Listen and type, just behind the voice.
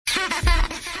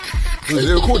Is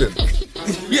it recording?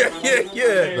 Yeah.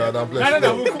 Nah, bless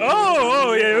you.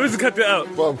 Oh, yeah, let's cut that out.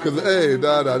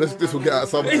 Because, this will get out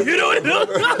something. You know what?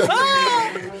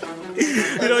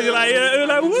 You know, you're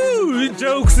like, woo,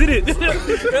 jokes in it.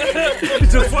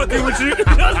 Just fucking with you.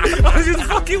 I was just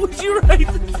fucking with you, right?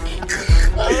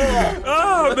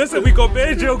 Oh, listen, we got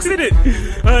bad jokes in it.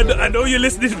 I know you're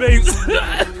listening, babes.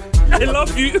 I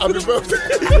love you. Happy birthday.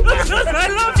 I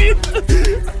love you.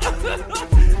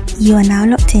 You are now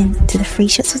locked in to the Free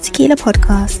Shots of Tequila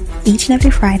podcast each and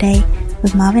every Friday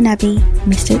with Marvin Abbey,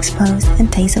 Mr. Exposed, and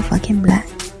Taser fucking Black.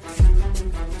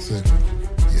 So, yeah,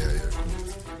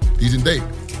 cool. He's in date.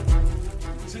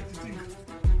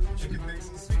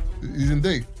 He's in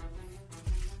date.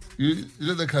 You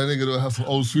look that kind of nigga that'll have some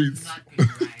old sweets.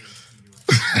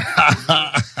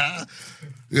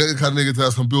 You're the kind of nigga to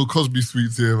have some Bill Cosby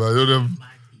sweets here, man. You know them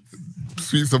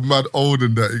sweets are mad old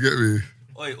and that, you get me?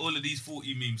 Oi, all of these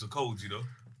 40 memes are cold, you know?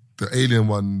 The alien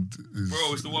one is...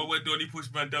 Bro, it's the one where Donnie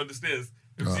pushed man down the stairs.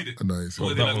 Have you seen it? No, it's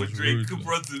Where they like when Drake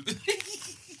confronts him.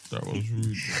 That was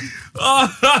rude.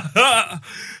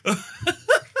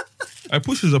 I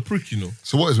Push is a prick, you know.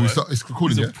 So what is it? It's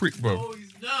recording, He's yeah? a prick, bro. Oh,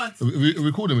 he's nuts. We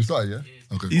recording, we started, yeah?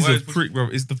 Okay. He's Why a is prick, bro.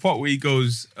 It's the part where he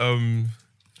goes, they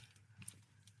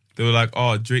were like,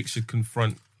 Drake should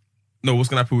confront... No, what's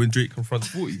going to happen when Drake confronts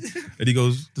 40? And he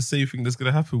goes, the same thing that's going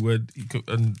to happen when he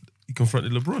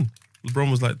confronted LeBron.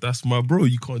 LeBron was like, that's my bro.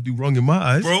 You can't do wrong in my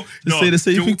eyes. Bro, Just say the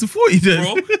same thing to 40 then.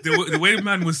 Bro, the way the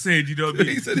man was saying, you know what I mean?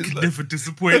 He said it's like- never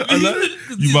disappoint me.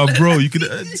 You my bro. You can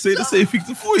say the same thing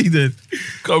to 40 then.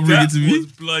 Can't bring it to That me. was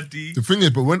bloody. The thing is,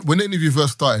 but when the interview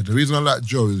first started, the reason I like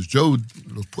Joe is Joe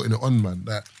was putting it on, man.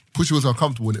 Like, Pusha was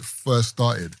uncomfortable when it first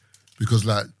started because,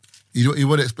 like, he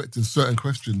wasn't expecting certain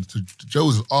questions. Joe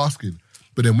was asking.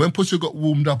 But then when Pusha got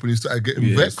warmed up and he started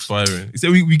getting vexed, firing. He said,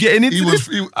 we getting into this?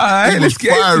 he Alright, was let's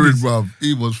get into firing, this. bruv.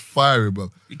 He was firing,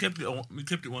 bruv. He kept it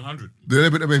 100. The only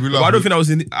bit that made me laugh. But I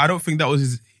don't think that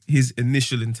was his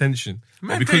initial intention.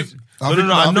 Man, Because I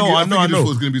no, I know. It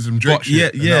was going to be some Drake But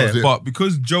shit. and that was it. but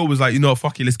because Joe was like, you know,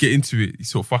 fuck it, let's get into it. He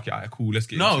sort of, fuck it, alright, cool, let's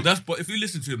get into it. But if you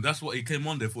listen to him, that's what he came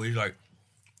on there for. He's like,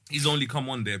 he's only come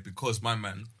on there because my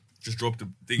man just dropped a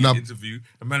thing in interview.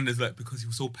 The man is like, because he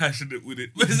was so passionate with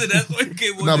it. So that's why he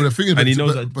came on No, but there. the thing is, And he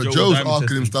knows that but Joe Joe's was asking him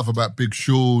testing. stuff about Big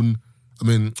Sean. I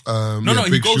mean, he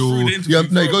Big goes through the interview Yeah,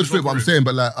 no, he first goes through it. But before I'm it. saying,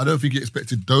 but like, I don't think he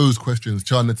expected those questions.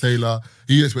 Chana Taylor,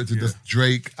 he expected just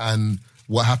Drake and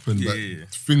what happened. Yeah, But yeah.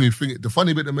 The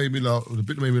funny bit that made me laugh, the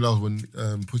bit that made me laugh when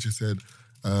Pusha said,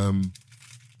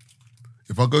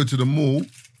 if I go to the mall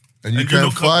and you And you're can't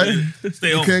not fight, stay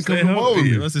you home. can't come Stay from home. home.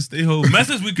 Yeah, that's a stay home. Man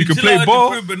says we You can can chill play out at ball,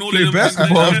 the crib and all play of them basketball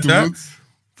things like that. afterwards.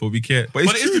 But we can't. But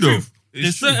it's But true the though. truth.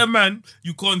 There's certain man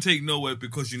you can't take nowhere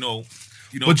because you know.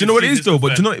 But you know what it is though.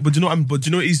 But you know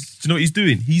what he's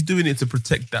doing. He's doing it to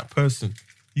protect that person.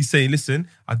 He's saying, listen,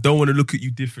 I don't want to look at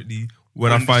you differently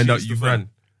when I When find shit out hits you the fan. ran.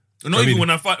 Not I even mean, when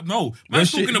I fight. No, When man's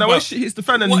shit, talking when about shit hits the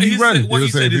fan and what you he ran. said. What He he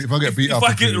was saying, said is, if I get beat up, I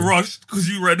I get can- rushed because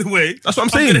you ran away, That's what I'm I'm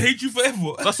saying. gonna hate you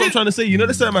forever. That's what I'm trying to say. You know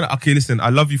the same man. Okay, listen, I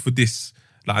love you for this.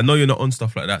 Like I know you're not on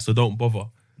stuff like that, so don't bother.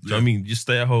 Do you know what I mean? Just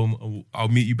stay at home. And I'll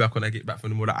meet you back when I get back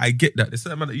from the mall. Like, I get that. The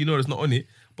certain man that you know that's not on it,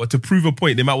 but to prove a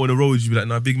point, they might want to roll with you. Be like,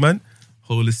 nah, big man,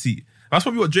 hold a seat. That's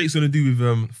probably what Drake's gonna do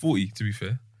with 40. To be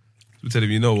fair, we'll tell him,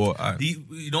 you know what?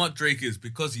 You know what Drake is,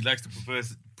 because he likes to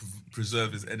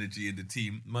preserve his energy in the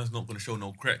team. Man's not gonna show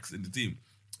no cracks in the team.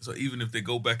 So even if they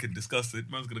go back and discuss it,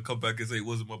 man's gonna come back and say it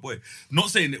wasn't my boy.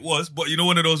 Not saying it was, but you know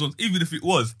one of those ones. Even if it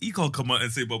was, he can't come out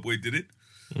and say my boy did it.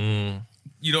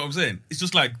 You know what I'm saying? It's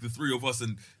just like the three of us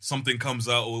and something comes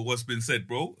out or what's been said,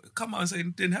 bro. Come out and say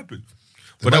it didn't happen.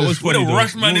 But that was We'd funny. have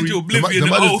rushed man into The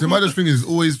oblivion. maddest thing is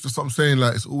always, just what I'm saying,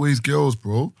 like, it's always girls,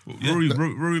 bro.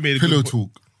 Rory made a Pillow good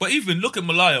point. talk. But even look at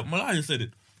Malaya. Malaya said it.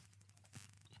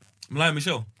 Malaya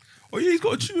Michelle. Oh yeah, he's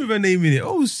got a tune with her name in it.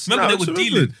 Oh, Remember they were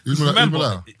dealing. Who's Malaya? Remember, Who's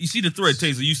Malaya? you see the thread,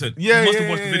 Taser, you said. Yeah, you must yeah, have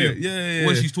watched yeah, the video. yeah.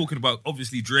 When she's talking about,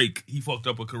 obviously, Drake, he fucked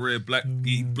up a career,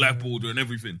 he blackballed her and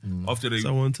everything. After they...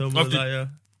 Someone tell after- Malaya,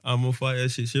 I'm on fire.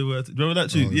 Shit. Remember that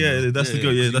tune? Yeah, that's the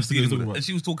girl. Yeah, that's the girl he's talking about. And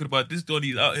she was talking about, this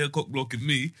Donnie's out here cock blocking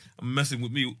me and messing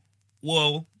with me.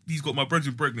 Well, he's got my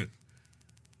brethren pregnant.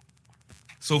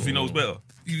 Sophie knows better.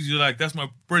 He was like, that's my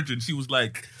brethren. She was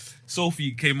like,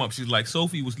 Sophie came up. She was like,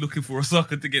 Sophie was looking for a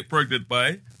sucker to get pregnant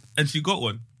by, and she got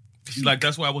one. She's like,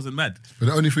 that's why I wasn't mad. But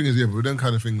the only thing is, but with them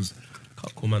kind of things,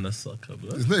 Can't call man a sucker, bro.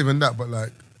 it's not even that, but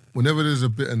like, whenever there's a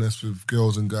bitterness with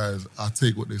girls and guys, I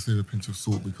take what they say with a pinch of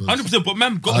salt because 100%, but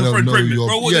man got I her don't friend know pregnant, your...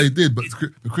 bro. What Yeah, is- he did, but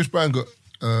Chris Brown got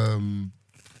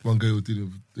one girl who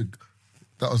dealing with...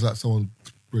 That was like someone's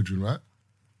brethren, right?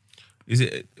 Is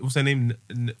it, what's her name?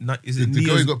 Is it The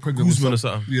girl Nia who got pregnant with Guzman or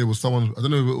something? Yeah, it was someone. I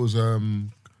don't know if it was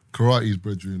Karate's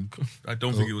brethren. I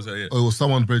don't think it was her yet. Or it was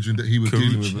someone's brethren that he was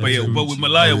dealing with. But with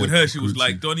Malaya, Oh, yeah, with her, she was Karuchi.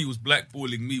 like, Donnie was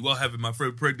blackballing me while having my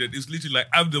friend pregnant. It's literally like,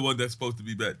 I'm the one that's supposed to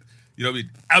be bad. You know what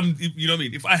I mean? You know what I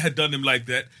mean? If I had done him like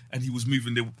that and he was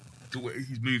moving the way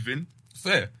he's moving,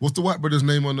 fair. What's the white brother's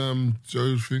name on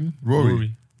Joe's thing?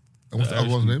 Rory. And what's the other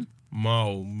one's name?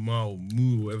 Mao,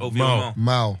 whatever. OVO Mao.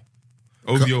 Mao.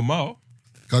 OVO Mao.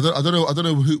 I don't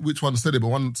know which one said it,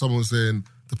 but someone was saying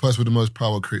the person with the most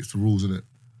power creates the rules, innit?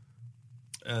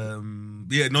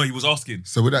 Yeah, no, he was asking.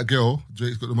 So with that girl,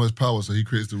 Drake's got the most power, so he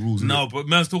creates the rules. No, innit? but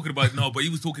man's talking about but he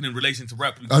was talking in relation to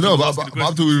rap. I know, He but was asking the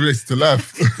I'm question. talking related to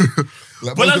life.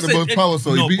 Like, But man's I got the said most it- power,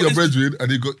 so no, he beat but your it's- brethren,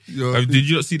 and he got your. Did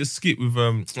you not see the skit with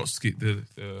not skit the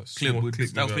small with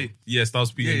Styles P? Yeah,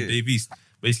 Styles P Yeah, and yeah. Dave East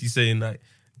basically saying like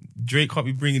Drake can't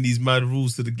be bringing these mad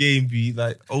rules to the game. Be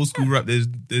like old school rap. There's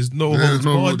no There's holds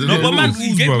no- barred. there's No, Yeah, but man, rules,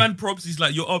 he gave bro. man props. He's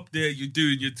like, you're up there, you're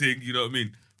doing your thing. You know what I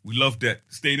mean? We love that.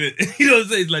 Stay there. You know what I'm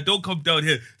saying? Like, don't come down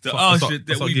here to shit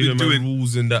that Start we've giving been man doing.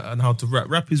 rules and that and how to rap.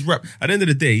 Rap is rap. At the end of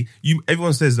the day,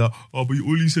 everyone says that. Oh, but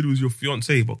all you said was your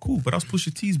fiance. But cool. But that's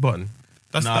Pusha T's button.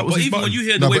 That Nah, was but his even button. when you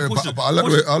hear the No, way but Pusha, I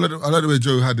like the way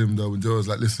Joe had him though. When Joe was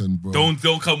like, "Listen, bro, don't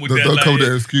come with Don't that. come with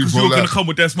that excuse, because bro, you're like, gonna come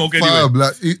with that smoke anyway. fam,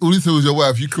 like all he said was your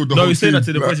wife. You killed the No, whole he said team. that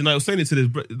to the like, brethren. I was saying it to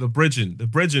the brethren. The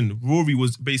brethren, Rory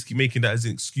was basically making that as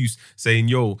an excuse, saying,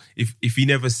 yo, if he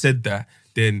never said that,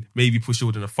 then maybe Pusha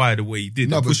wouldn't have fired the way he did.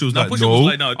 No, And but- Pusha was No, like, Pusha no, was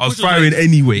like, no, I was Pusha was firing like-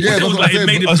 anyway. Yeah, It that's was what like, I it said,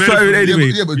 made but- it I was better firing for him.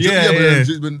 anyway. Yeah, but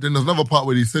then there's another part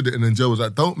where he said it, and then Joe was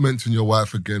like, "Don't mention your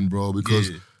wife again, bro, because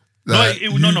Yeah. like, It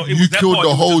you, was you that killed part, the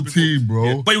it was whole just before. team, bro."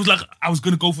 Yeah, but it was like, I was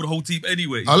gonna go for the whole team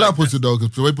anyway. I like Pusha though,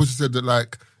 because the way Pusha said that,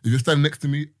 like, if you're standing next to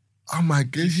me, I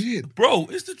might get hit. bro,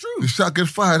 it's the If truth. shot get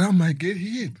fired, I might get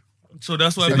hit. So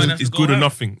that's why It's, man has to it's go good or out.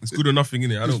 nothing. It's good or nothing,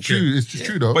 innit? I don't It's true. care. It's just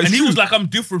true though. But And he true. was like, I'm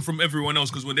different from everyone else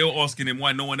because when they were asking him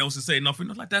why no one else is saying nothing, I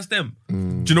was like, that's them. Do you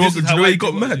know This what? is Do you how know I he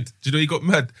got do it. mad? Do you know he got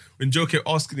mad when Joe kept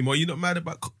asking him, "Are you not mad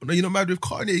with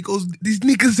Kanye?" He goes, "These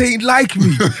niggas ain't like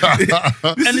me.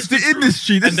 This is the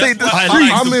industry. This and ain't the that's why I street."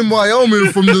 like I'm in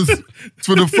Wyoming from the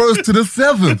 1st to the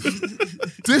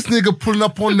 7th. This nigga pulling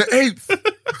up on the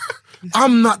 8th.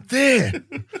 I'm not there.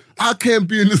 I can't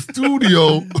be in the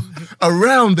studio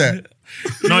around that.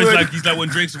 No, he's like when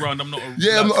Drake's around, I'm not.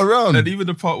 Yeah, I'm not around. And even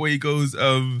the part where he goes,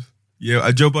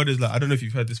 Joe Budden's like, I don't know if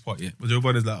you've heard this part yet, but Joe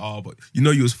Budden's like, but you know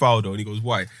you was foul though. And he goes,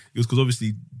 why? He goes, because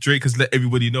obviously Drake has let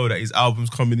everybody know that his album's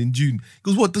coming in June. He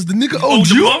goes, what, does the nigga own Own the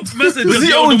June? month? Man said, Does does he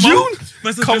he own own the June? month?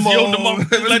 Man said, Come does he on. own the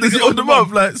month? Like, Does he own the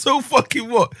month? Like, so fucking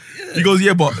what? He goes,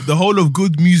 yeah, but the whole of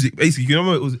good music, basically, you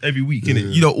know, it was every week,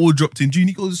 innit? You know, all dropped in June.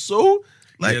 He goes, so?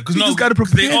 Like, Yeah, 'cause you no, just got to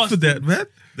 'cause they prepare asked for that, him- man.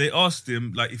 They asked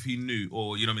him like if he knew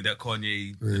or you know what I mean that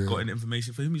Kanye had got any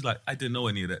information for him. He's like, I didn't know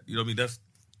any of that. You know what I mean?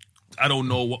 I don't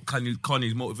know what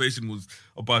Kanye's motivation was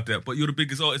about that. But you're the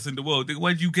biggest artist in the world.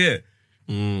 Why do you care?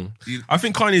 I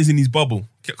think Kanye's in his bubble.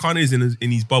 Kanye's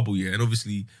in his bubble, yeah. And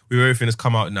obviously, with everything that's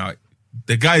come out now,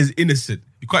 the guy is innocent.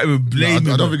 You can't even blame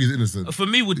him. I don't think he's innocent. For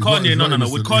me, with He's not- Kanye, he's no. not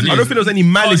With innocent. Kanye, He's I don't think there was any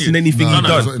malice in anything No, he no,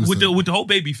 done. he's not innocent. With the whole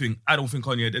baby thing, I don't think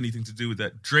Kanye had anything to do with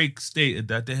that. Drake stated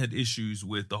that they had issues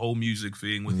with the whole music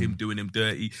thing, with him doing him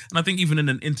dirty. And I think even in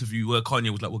an interview where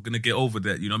Kanye was like, we're going to get over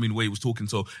that, you know what I mean, the way he was talking.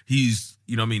 So he's,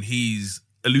 you know what I mean, he's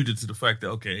alluded to the fact that,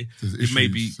 okay, There's it may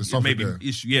be, issues. There's it may something be there. an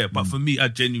issue. Yeah, but for me, I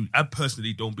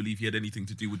personally don't believe he had anything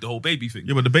to do with the whole baby thing.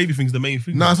 Yeah, but the baby thing's the main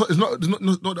thing. No, it's not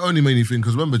the only main thing,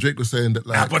 because remember, Drake was saying that,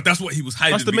 like, But that's what he was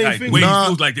hiding That's the main behind. thing. Where Nah. he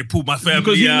feels like they pulled my family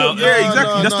Because out. yeah,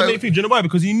 exactly. no, That's no. the main thing. Do you know why?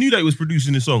 Because he knew that he was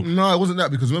producing the song. no, it wasn't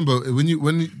that, because remember, when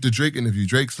the Drake interview,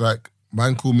 Drake's like,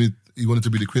 man called me, he wanted to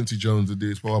be the Quincy Jones of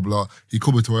this, blah, blah, blah. He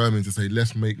called me to Wyoming to say,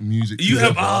 let's make music You have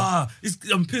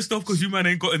together. I'm pissed off because you man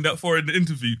ain't gotten that far in the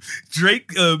interview.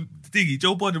 Drake,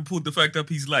 Joe Budden pulled the fact up.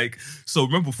 He's like, so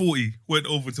remember 40 went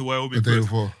over to Wyoming The day first,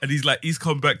 before. and he's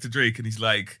come back to Drake and he's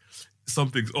like,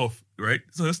 something's off, right?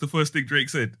 So that's the first thing Drake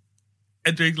said.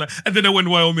 And Drake's like, and then I went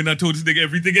to Wyoming and I told this nigga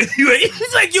everything anyway.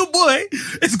 He's like, yo boy,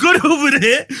 it's good over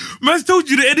there. Man's told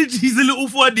you the energy's a little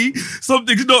funny.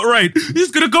 Something's not right. You're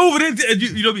just gonna go over there and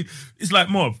you know what I mean? It's like,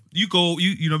 Marv, you go,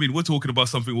 you know what I mean? We're talking about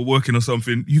something, we're working on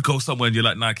something. You go somewhere and you're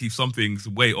like, nah, Keith, something's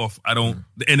way off. The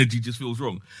energy just feels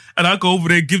wrong. And I go over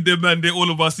there, give them man all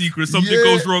of our secrets, something Yeah.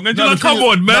 goes wrong. And No, you're the like, come thing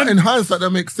is, on, man. In hindsight,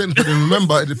 that makes sense. But then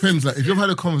remember, it depends. Like, if you've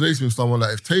had a conversation with someone,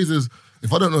 like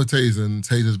if I don't know Taser and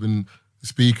Taser's been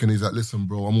speaking, he's like, listen,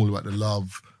 bro, I'm all about the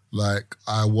love. Like,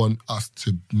 I want us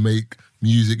to make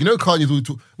music. You know, Kanye's always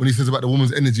when he says about the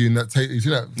woman's energy and that. You see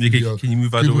that? Yeah, video? can you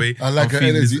move out of the way? I like I'm her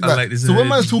feeling energy. this- I like this so when energy.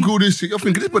 man's talking all this shit, you're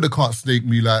thinking, this brother can't snake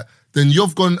me. Like, then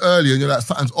you've gone earlier and you're like,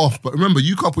 something's off. But remember,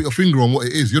 you can't put your finger on what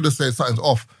it is. You're just saying something's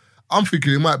off. I'm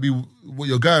thinking it might be what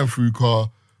you're going through, car.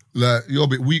 Like, you're a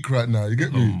bit weak right now, you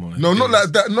get me? my No, not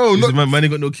like that, no. He's Not, a man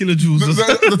ain't got no kilojoules.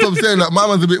 that's what I'm saying, like, my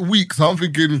man's a bit weak, so I'm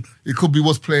thinking it could be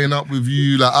what's playing up with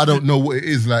you, like, I don't know what it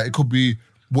is, like, it could be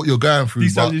what you're going through,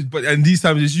 These times, these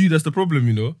times it's you that's the problem,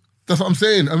 you know. that's what I'm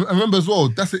saying. I remember as well,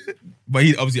 that's it. But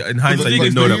he obviously in The hindsight thing he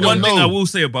is, didn't know but that. you one don't thing know. I will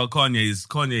say about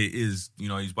Kanye is, you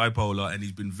know, he's bipolar and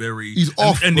he's been very... He's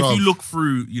off, And if bruv. you look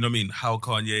through, you know what I mean, how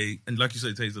Kanye... And like you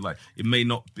said, Taser, like, it may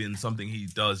not been something he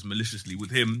does maliciously with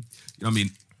him. You know what I mean?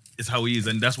 It's how he is.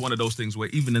 And that's one of those things where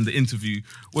even in the interview,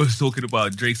 where he's talking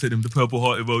about Drake sent him the purple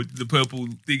heart emoji, the purple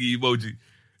thingy emoji.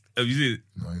 Have you seen it?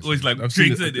 Nice. Or it's like, I've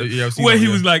seen Drake it. said it. Yeah, I've seen where that, he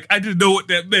yeah. was like, I didn't know what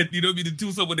that meant. You know what I mean?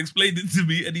 Until someone explained it to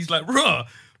me. And he's like, rah.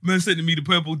 Man sending me the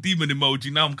purple demon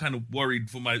emoji. Now I'm kind of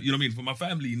worried for my, you know what I mean, for my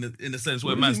family in a sense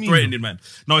where What does man's it mean, threatening, man.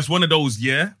 No, it's one of those,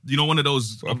 yeah. You know, one of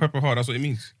those. A pepper heart, that's what it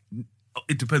means.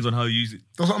 It depends on how you use it.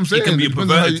 That's what I'm saying. It can be a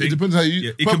depends on how perverted you, thing. it depends how you... Yeah,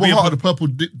 it purple can be a heart or per- the purple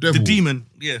devil? The demon,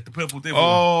 yeah, the purple devil.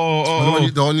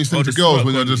 The one you send to the girls smirk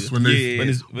when you're one, just... When yeah, they, yeah, when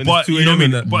yeah. it's- when But it's 2 you know what I a.m. mean.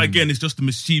 and that. But again, it's just the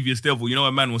mischievous devil. You know,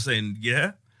 a man was saying,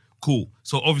 yeah, cool.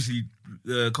 So obviously,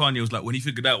 Kanye was like, when he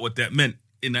figured out what that meant,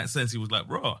 in that sense, he was like,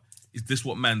 "Raw, is this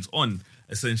what man's on?"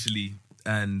 Essentially,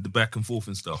 and the back and forth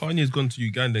and stuff. Kanye's gone to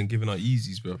Uganda and given out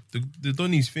Yeezys, bro. The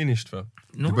Donny's finished, fam.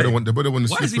 No they better way. want the Why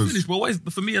is he slippers. finished? Well, why is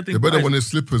for me? I They think better why- want his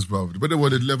slippers, bro. They better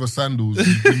want his leather sandals.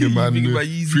 Bringing man Thinking about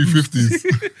Yeezy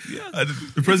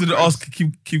 350s. The president asked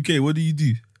Kim K, what do you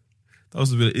do? That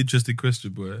was a bit of an interesting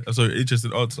question, boy. Sorry,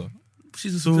 interesting answer.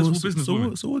 She's a successful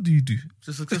businesswoman. So what do you do?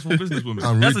 She's a successful businesswoman.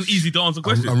 I'm That's rich. an easy to answer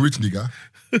question. I'm rich, nigga.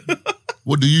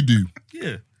 What do you do?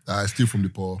 Yeah. I steal from the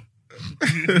poor.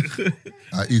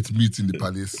 I eat meat in the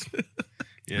palace.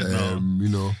 Yeah, no. You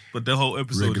know, But the whole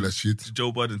episode, regular shit.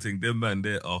 Joe Budden thing, them man,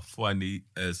 they are funny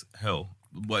as hell.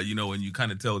 But you know, when you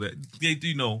kind of tell that they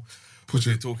do know what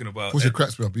they're talking about. Pusha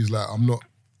cracks me up. He's like,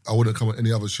 I wouldn't come on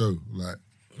any other show. Like,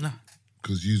 Nah.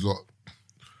 because you lot,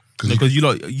 Because you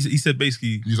lot, he said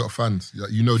basically you lot fans.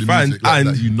 Like, you know the fans music. Like, and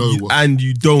that you know what. and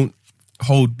you don't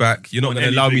hold back. You're not On going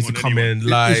to allow me anything, to on come anyone. in and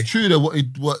lie. It's true that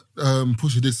what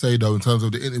Pusha did say though in terms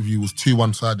of the interview was too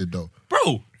one-sided though.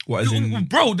 Bro. What, as in-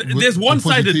 bro, there's With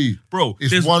one-sided. Pusha T. Bro,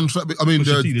 It's there's one. I mean,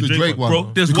 Pusha T, the Drake one.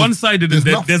 Bro, there's Because one-sided and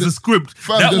there's a script.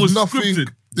 Fam, that there's was nothing, scripted.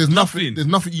 There's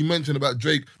nothing you mentioned about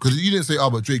Drake because you didn't say,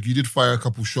 but Drake, you did fire a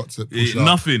couple shots at Pusha.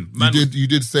 Nothing, man. You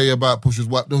did say about Pusha's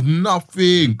wife. There was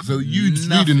nothing. So you just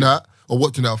reading that or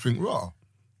watching that, I think, raw.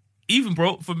 Even,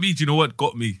 bro, for me, do you know what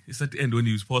got me? It's at the end when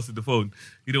he was passing the phone.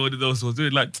 You know what those was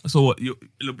doing? Like, so what?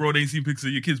 LeBron ain't seen pictures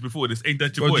of your kids before this. Ain't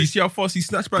that your Bro, boy? do you see how fast he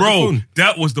snatched back the Bro, phone?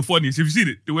 that was the funniest. Have you seen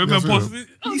it? The way man Yes, passes yeah. it.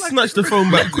 I He was like, snatched the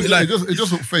phone back quick. Like, it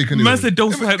just looked fake anyway. man said,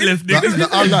 don't swipe left, Like, nigga.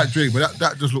 I like Drake, but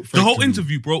that just looked fake. The whole to me.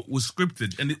 interview, bro, was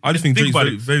scripted. And I just think Drake's about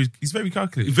he's very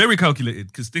calculated. very calculated.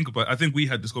 Because think about it. I think we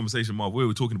had this conversation, Marv, where we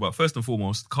were talking about, first and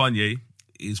foremost, Kanye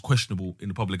is questionable in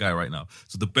the public eye right now.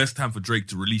 So the best time for Drake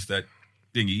to release that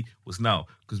thingy was now.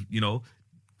 Because, you know,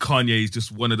 Kanye is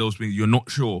just one of those things, you're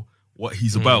not sure what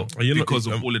he's about And you're not- because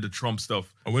of all of the Trump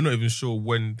stuff. And we're not even sure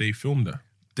when they filmed that.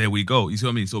 There we go. You see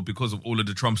what I mean? So because of all of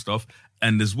the Trump stuff,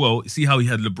 and as well, see how he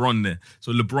had LeBron there.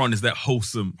 So LeBron is that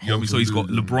wholesome. You know what I mean? So he's got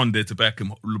LeBron there to back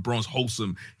him. LeBron's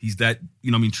wholesome. He's that,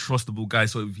 you know what I mean, trustable guy.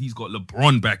 So if he's got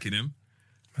LeBron backing him,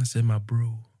 I said, my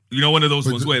bro. you know, one of those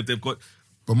But ones the- where if they've got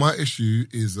But my issue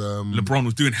is LeBron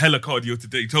was doing hella cardio to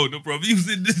Daytona, bro. He was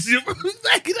in this shit, bro. He was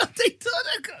backing up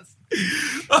Daytona, cuz.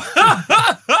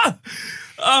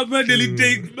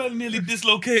 Man nearly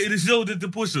dislocated his shoulder to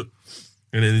Pusha.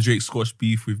 And then Drake squashed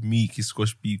beef with Meek. He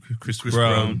squashed beef with Chris Brown.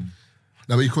 Brown.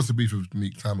 no, but he caused the beef with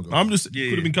Meek time ago. I'm just Yeah, could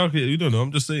have yeah. been calculated. You don't know.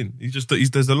 I'm just saying.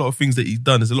 There's a lot of things that he's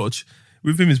done. There's a lot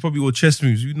with him. It's probably all chess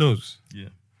moves. Who knows? Yeah.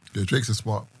 Yeah, Drake's a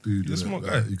smart dude. He's a innit? smart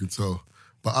Like, guy. you could tell.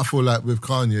 But I feel like with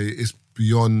Kanye, it's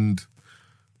beyond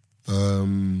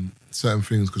certain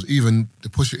things because even the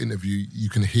Pusha interview, you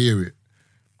can hear it.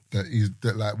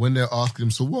 That like when they're asking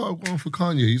him, so what I want for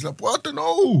Kanye? He's like, well, I don't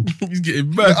know. He's getting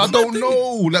mad. Like, I don't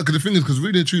know. Like, 'cause the thing is, because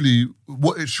really and truly,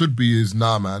 what it should be is,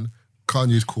 nah, man,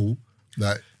 Kanye's cool.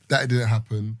 Like, that didn't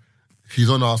happen. He's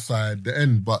on our side, the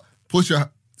end. But Pusha,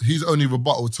 his only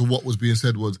rebuttal to what was being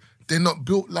said was, they're not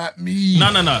built like me. No.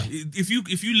 If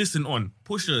you listen on,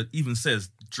 Pusha even says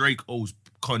Drake owes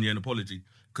Kanye an apology.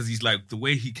 Because he's like, the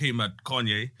way he came at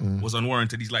Kanye was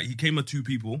unwarranted. He's like, he came at two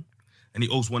people and he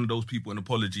owes one of those people an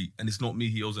apology. And it's not me,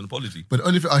 he owes an apology. But the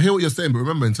only thing, I hear what you're saying, but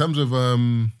remember, in terms of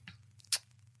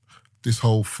this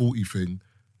whole 40 thing,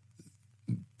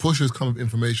 Pusha's come with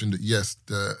information that, yes,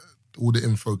 all the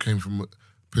info came from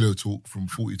pillow talk, from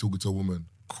 40 talking to a woman.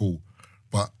 Cool.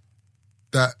 But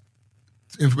that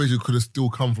information could have still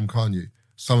come from Kanye.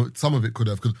 Some of it could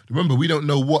have. Because remember, we don't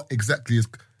know what exactly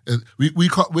We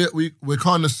can't. We're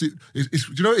kind of. It's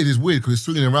you know it is weird because it's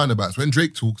swinging in roundabouts. When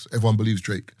Drake talks, everyone believes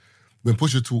Drake. When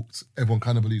Pusha talks, everyone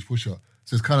kind of believes Pusha.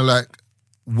 So it's kind of like,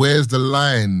 where's the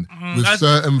line with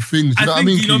certain things? You know what I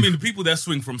mean? You know what I mean? The people that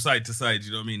swing from side to side,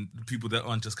 you know what I mean? The people that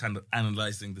aren't just kind of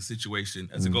analysing the situation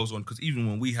as it goes on. Because even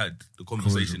when we had the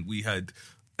conversation, we had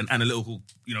an analytical,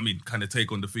 you know what I mean, kind of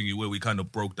take on the thingy where we kind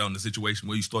of broke down the situation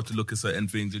where you start to look at certain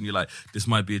things and you're like, this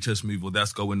might be a chess move or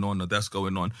that's going on or that's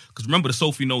going on. Because remember the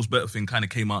Sophie Knows Better thing kind of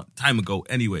came out time ago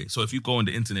anyway. So if you go on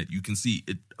the internet, you can see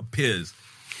it appears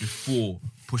before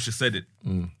Pusha said it,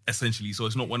 essentially. So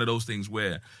it's not one of those things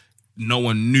where no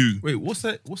one knew. Wait, what's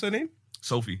her name?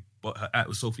 Sophie, but her act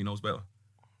was Sophie Knows Better.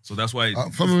 So that's why.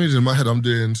 For some reason, in my head, I'm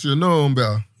doing, should know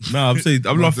better. Nah, I'm saying,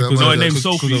 I'm laughing because her name's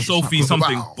Sophie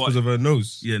something. Because of her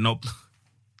nose. Yeah, no.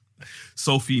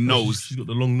 Sophie knows. She's got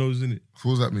the long nose, innit?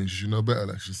 What does that mean? She should know better.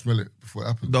 Like, she should smell it before it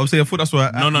happens. No, I'm saying, I thought that's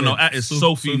what No. That is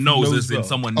Sophie knows as in better.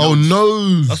 someone knows. Oh,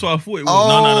 knows. That's what I thought it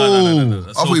was. No.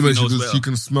 I thought you meant Sophie knows she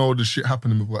can smell the shit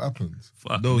happening before it happens.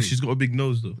 Fuck No, me. she's got a big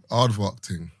nose, though. Aardvark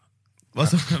thing.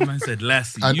 What's That man said,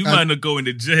 Lassie, And- you might not going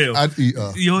to jail.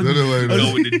 Anteater. You're No, no, no.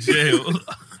 going to jail.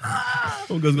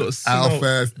 Some guy's got a smell. How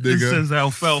fast, This nigga. says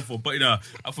alfalfa. But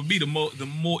for me, the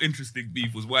more interesting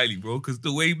beef was Wiley, bro, because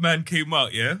the way man came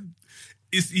out, yeah,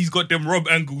 he's got them Rob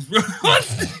angles, bro.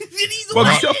 He's Bro,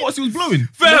 like, I thought she was blowing.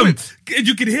 fam, The whip.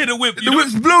 you can hear the whip. The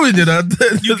whip's blowing, you know.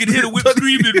 You can hear the whip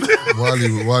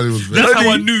screaming. Wiley was very... That's how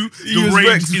I knew he the was range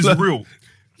vexed, is like- real.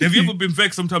 Have you ever been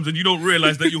vexed sometimes and you don't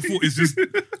realise that your foot is just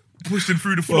pushing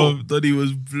through the floor? Bro, thought he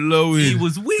was blowing. He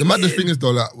was weak. The maddest thing is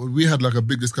though, like we had like a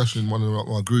big discussion in one of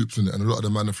our groups, and a lot of the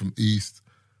men are from East,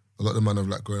 a lot of the men have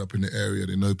like growing up in the area,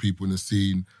 they know people in the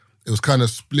scene. It was kind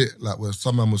of split, like where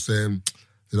some man was saying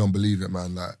they don't believe it,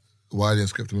 man. Like Wiley and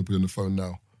Skepta will put on the phone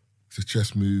now. It's a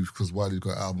chess move because Wiley's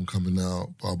got an album coming out,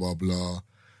 blah blah blah.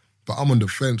 But I'm on the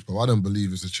fence, bro. I don't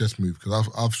believe it's a chess move because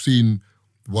I've seen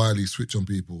Wiley switch on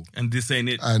people And this ain't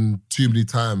it. and too many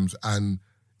times, and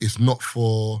it's not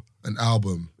for an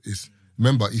album. It's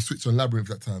remember he switched on Labyrinth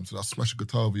that time, so I smashed a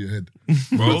guitar over your head.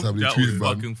 Bro, That's how he that tweeted, was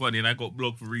man. fucking funny, and I got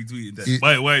blocked for retweeting that. It-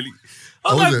 By Wiley.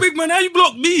 I'm Oh, like, is it? big man, how you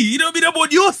block me? You know what I mean? I'm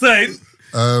on your side.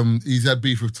 He's had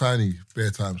beef with Tiny bare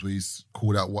times where he's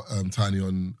called out Tiny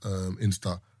on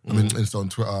Insta. I mean Insta on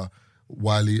Twitter.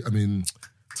 Wiley,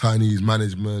 Tiny's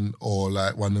management or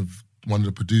like one of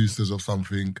the producers or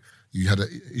something. You had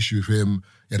an issue with him.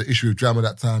 You had an issue with Drama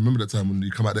that time. Remember that time when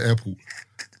you come out the airport?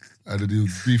 And then he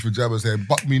was beef with Drama saying,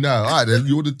 "Buck me now." All right, then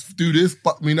you want to do this?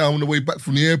 Buck me now. I'm on the way back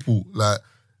from the airport.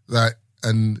 Like,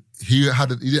 and he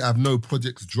didn't have no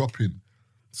projects dropping.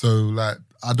 So like,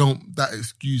 that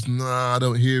excuse. Nah, I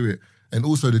don't hear it. And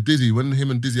also the Dizzy, when him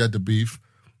and Dizzy had the beef,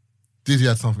 Dizzy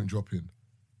had something dropping.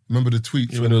 Remember the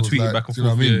tweets? Yeah, when they were it was tweeting like, back and do you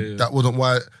know what I forth, mean? yeah. That wasn't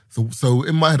why. So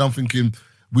in my head, I'm thinking,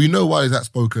 we know why he's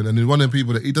outspoken, and he's one of the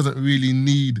people that he doesn't really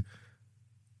need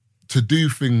to do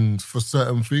things for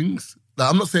certain things. Like,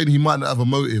 I'm not saying he might not have a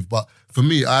motive, but for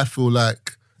me, I feel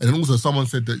like, and then also someone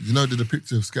said that, did a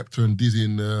picture of Skepta and Dizzy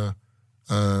in the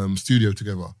studio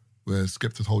together, where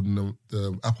Skepta's holding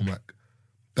the Apple Mac.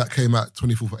 That came out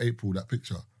 24th of April, that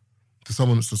picture. So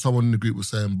someone in the group was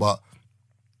saying, but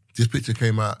this picture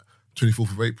came out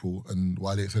 24th of April, and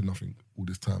Wiley ain't said nothing all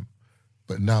this time.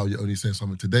 But now you're only saying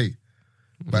something today.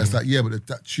 But it's like, yeah, but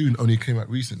that tune only came out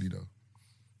recently, though.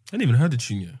 I didn't even heard the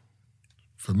tune yet.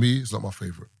 For me, it's not my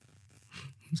favourite.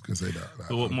 I'm just going to say that. Like,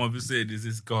 So what Marvin said is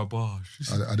this garbage.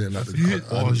 I didn't like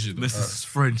the This is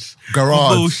French.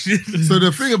 garage. Bullshit. So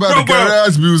the thing about Bro, the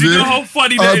garage music, do you know how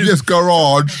funny that is? yes,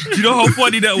 garage. Do you know how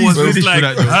funny that was? So It's finished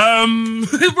like, with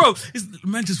that, bro,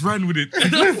 man just ran with it.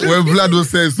 When Vlad was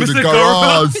saying to the Mr.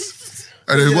 garage,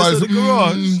 and it Yeah, was so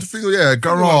the garage.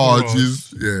 garage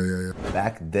is yeah.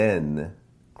 Back then,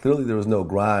 clearly there was no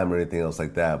grime or anything else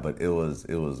like that, but it was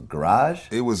garage,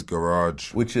 It was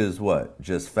garage. which is what?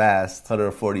 Just fast,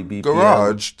 140 BPM.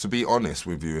 Garage, to be honest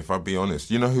with you, if I be honest,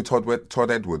 you know who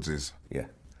Todd Edwards is? Yeah.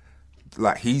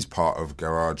 Like, he's part of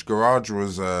Garage. Garage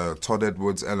was Todd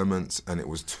Edwards elements, and it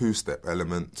was two-step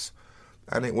elements,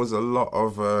 and it was a lot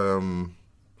of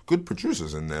good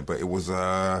producers in there, but it was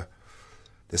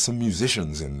there's some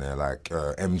musicians in there, like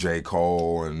MJ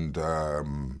Cole and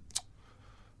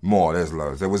more. There's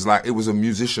loads. It was a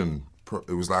musician.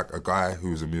 It was like a guy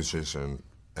who was a musician,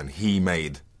 and he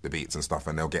made the beats and stuff,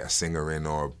 and they'll get a singer in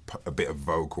or a bit of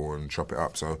vocal and chop it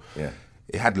up. So Yeah.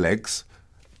 it had legs,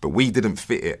 but we didn't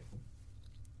fit it.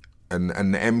 And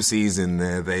the MCs in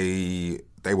there,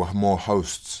 they were more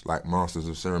hosts, like masters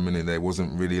of ceremony. They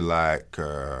wasn't really like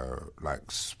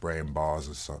spraying bars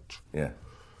as such. Yeah.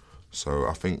 So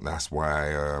I think that's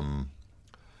why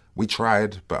we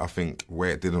tried, but I think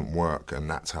where it didn't work, and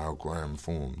that's how Grime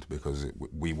formed, because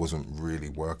we wasn't really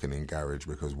working in garage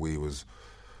because we was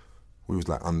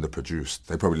like underproduced.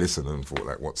 They probably listened and thought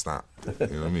like, what's that? You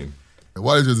know what I mean?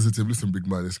 Why did you listen to him? Listen, big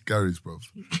man, it's garage, bro.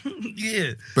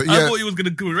 Yeah. But I yeah. thought he was going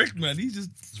to correct, man. He just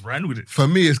ran with it. For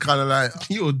me, it's kind of like,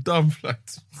 You're dumb, flat.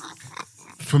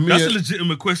 for me, That's a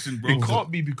legitimate question, bro. It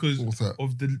can't be because What's that?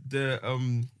 of the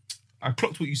I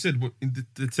clocked what you said in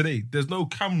the today. There's no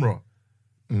camera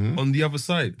on the other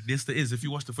side. Yes, there is. If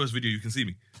you watch the first video, you can see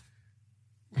me.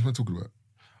 what am I talking about?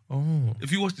 Oh,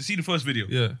 If you see the first video,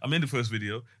 Yeah. I'm in the first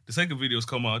video. The second video's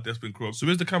come out. That's been cropped. so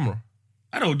where's the camera?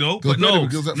 I don't know, There was but no, no-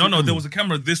 there was actually no, camera. there was a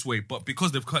camera this way, but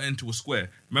because they've cut into a square,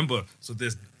 remember? So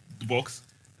there's the box,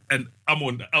 and I'm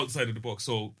on the outside of the box.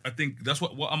 So I think that's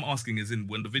what I'm asking is in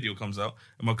when the video comes out,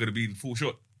 am I going to be in full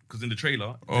shot? Because in the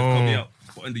trailer, they've cut me out.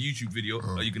 But in the YouTube video,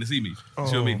 are you going to see me? You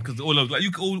see what I mean? Because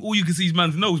all you can see is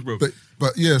man's nose, bro.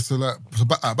 But yeah, so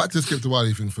back to the Skepta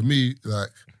Wiley thing. For me, like,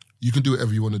 you can do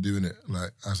whatever you want to do in it,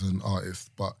 like as an artist.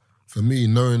 But for me,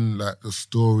 knowing like the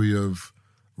story of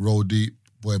Roll Deep,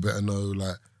 Boy Better Know,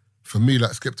 like for me,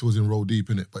 like Skepta was in Roll Deep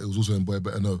in it, but it was also in Boy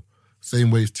Better Know.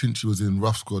 Same way as Tinchy was in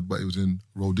Rough Squad, but it was in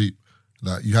Roll Deep.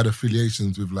 Like you had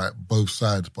affiliations with like both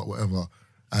sides, but whatever.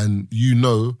 And you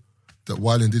know that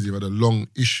Wiley and Dizzy have had a long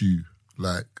issue,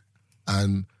 like,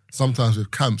 and sometimes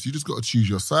with camps, you just got to choose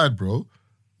your side, bro.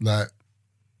 Like,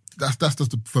 that's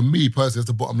just for me personally, that's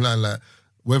the bottom line. Like,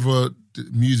 whether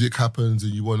music happens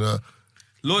and you want to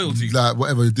Loyalty. like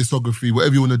whatever discography,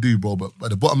 whatever you want to do, bro. But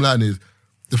the bottom line is,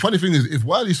 the funny thing is, if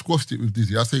Wiley squashed it with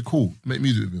Dizzy, I say cool, make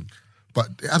music with him. But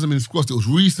it hasn't been squashed. It was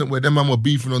recent where them man were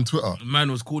beefing on Twitter.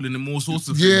 Man was calling him all sorts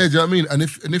of Yeah, things. do you know what I mean?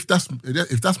 And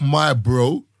if that's my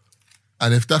bro,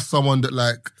 and if that's someone that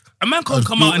like A man can't has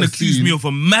come out built and a accuse scene- me of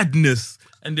a madness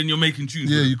and then you're making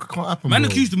tunes. yeah, bro. you can't happen. Man bro.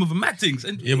 accused him of a mad things.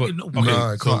 And Yeah, but no, okay.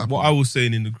 Nah, it so can't happen. what I was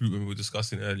saying in the group when we were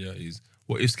discussing earlier is,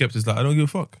 what if Skepta's like, I don't give a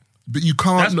fuck. But you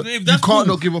can't. that's Cool. cool.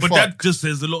 Not give a but fuck. that just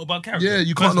says a lot about character. Yeah,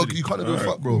 you can't. personally. You can't give a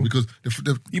fuck, bro. Because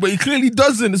Yeah, but he clearly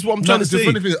doesn't. That's what I'm trying to the say.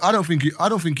 funny thing is, I don't think it's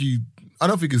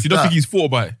You don't that. think he's thought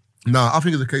about it? Nah, I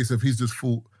think it's a case of he's just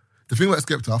thought. The thing about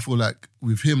Skepta, I feel like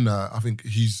with him now, I think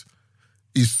he's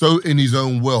so in his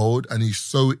own world and he's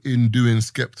so in doing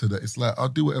Skepta that it's like I'll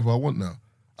do whatever I want now.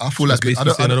 I feel That's like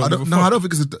basically saying I don't give a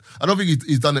fuck. I don't think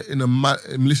he's done it in a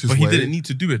malicious But way. he didn't need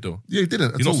to do it though. Yeah, he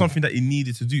didn't. It's at not all. something that he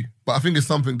needed to do. But I think it's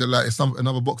something that like it's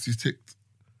another box he's ticked.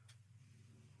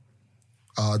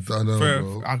 I don't know,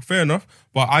 bro. Fair enough.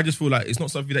 But I just feel like it's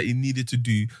not something that he needed to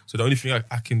do. So the only thing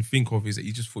I can think of is that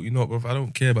he just thought, you know what, bro, I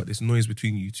don't care about this noise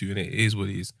between you two and it is what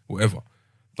it is, whatever.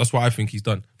 That's what I think he's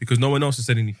done. Because no one else has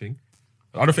said anything.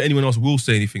 I don't think anyone else will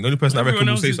say anything. The only person I reckon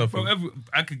will say something.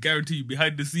 I could guarantee you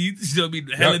behind the scenes, you know what I mean?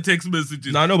 Hella text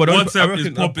messages. No, I know, but WhatsApp is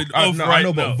popping off right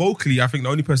now. But vocally, I think the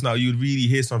only person that you'd really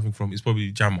hear something from is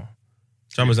probably Jammer.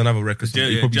 Jammer's another record. So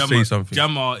he'll probably say something.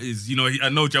 Jammer is, I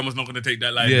know Jammer's not going to take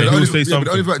that line. Yeah, But he'll the only, say yeah, something.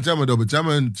 but the only fact Jammer though, but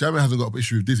Jammer hasn't got an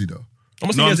issue with Dizzy though. I'm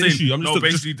not No, I'm saying saying, issue. I'm just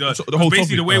basically the whole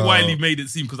basically the topic. way Wiley made it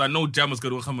seem, because I know Jammer's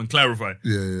going to come and clarify.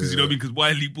 Yeah, Because you know what I mean? Because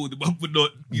Wiley pulled him up for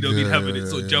not, having it.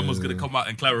 So Jammer's going to come out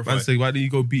and clarify. Man say, why didn't you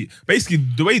go beat? Basically,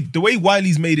 the way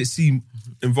Wiley's made it seem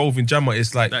involving Jammer,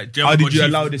 it's like, Like, Jammer how did got you chief.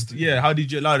 allow this? How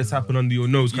did you allow this to happen under your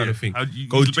nose, kind of thing?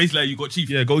 Go basically, like you got chief.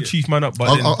 Yeah, go chief man up.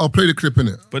 But then, I'll play the clip in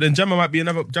it. but then Jammer might be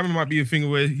a thing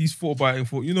where he's thought about it and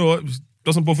thought, you know what, it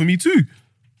doesn't bother me too.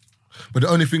 But the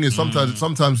only thing is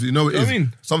sometimes you know it You know is. what I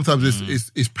mean? Sometimes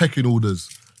it's pecking orders.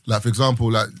 Like for example,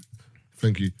 like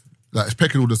thank you. Like it's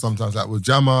pecking orders sometimes. Like with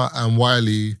Jammer and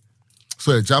Wiley.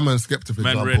 Sorry, Jammer and Skepta for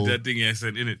Man example. read that thing I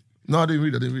sent, innit? No, I didn't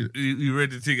read it. You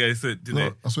read the thing I sent today?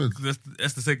 No, I swear.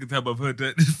 That's the second time I've heard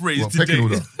that phrase What, today. pecking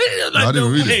order? I'm No, I like,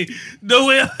 didn't read way. it. No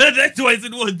way I heard that twice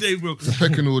in one day, bro. The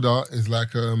pecking order is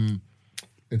like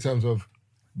in terms of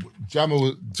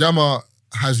Jammer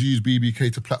has used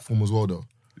BBK to platform as well though.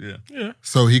 Yeah.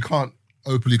 So he can't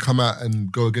openly come out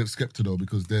and go against Skepta though,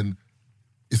 because then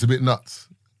it's a bit nuts.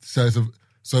 So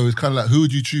it's kind of like, who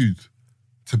would you choose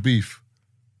to beef?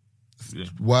 Yeah.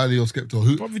 Wiley or Skepta?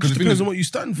 Who? But it 'cause just the thing depends is- on what you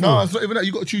stand for. No, it's not even that.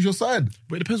 You got to choose your side.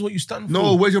 But it depends on what you stand for.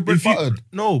 No, where's your bread If you- buttered?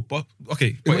 No, but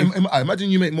okay. But Imagine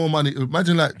you make more money.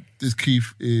 Imagine like this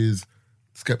Keith is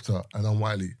Skepta and I'm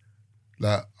Wiley.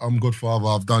 Like I'm Godfather,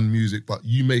 I've done music, but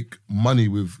you make money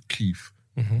with Keith.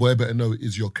 Boy Better Know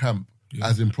is your camp,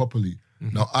 as in properly.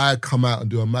 Now I come out and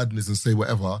do a madness and say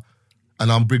whatever,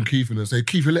 and I'm bring Keith in and say,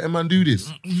 Keith, you're letting man do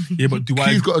this. yeah, but do I?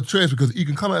 Keith's got a choice because he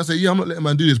can come out and say, yeah, I'm not letting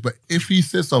man do this, but if he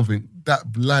says something, that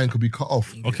line could be cut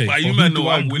off. Okay, But but you who man do know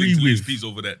I I'm willing agree to lose with? peace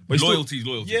over that. But it's still- Loyalty is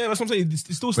loyalty. Yeah, that's what I'm saying. It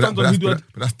still But, stands on who do I. but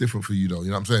that's different for you though, you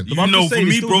know what I'm saying? You I'm know, just for saying, it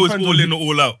me, still bro, it's depends all on in or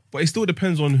all out. But it still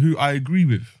depends on who I agree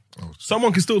with.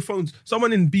 Someone can still phone.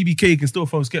 Someone in BBK can still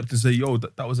phone Skepta and say, "Yo,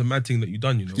 that was a mad thing that you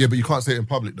done." You know. Yeah, but you can't say it in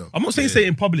public though. I'm not saying say it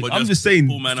in public. But I'm just just saying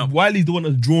pull man up. Wiley's the one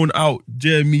that's drawn out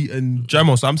Jeremy and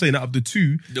Jammer. So I'm saying out of the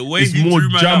two, The way it's he more drew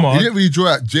man Jammer. You didn't really draw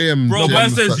out JM. Bro, JM man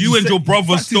and says stuff. you and your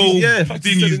brother Fact, stole yeah, fact,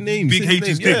 he said his name, Big said his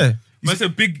H's name, thing. yeah. Man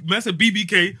said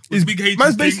BBK was Big H's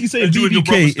Man's thing, basically saying and you and your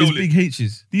brother BBK is stole it. Big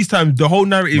H's. These times the whole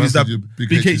narrative Man is said that you're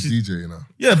Big H H is is DJ, you know.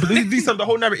 Yeah, but these times the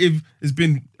whole narrative has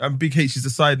been Big H is the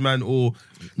sideman, or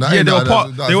No, yeah, they no, were no,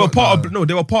 part. no, They were no, part no. of. No,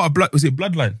 they were part of. Was it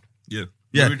Bloodline? Yeah.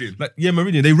 Yeah, Meridian.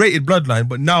 Meridian. They rated Bloodline,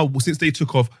 but now since they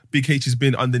took off, Big H has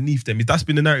been underneath them. That's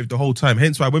been the narrative the whole time.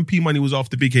 Hence why when P Money was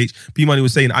after Big H, P Money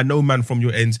was saying, "I know, man, from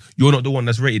your ends, you're not the one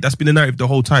that's rated." That's been the narrative the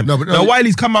whole time. No, but no, now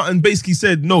Wiley's come out and basically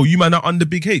said, "No, you man are under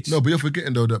Big H." No, but you're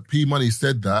forgetting though that P Money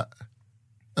said that.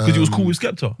 because he was cool with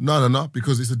Skepta. No,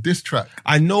 because it's a diss track.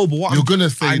 I know, but what You're gonna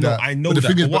say I know, that. I know But the that.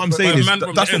 thing is, But what but- I'm but- saying but is man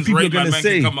from that's the what ends, people are right, going to man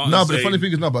say. can come out No, and but the say- funny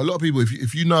thing is, but a lot of people,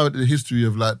 if you know the history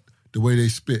of like the way they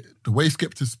spit, the way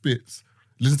Skepta spits,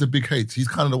 listen to Big H. He's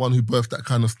kind of the one who birthed that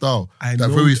kind of style. I that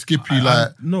know very that. skippy,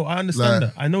 No, I understand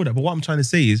like- that. I know that. But what I'm trying to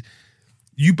say is,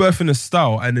 you birthing a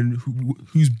style, and then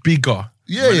who's bigger?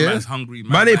 Yeah, Man, yeah. man's hungry.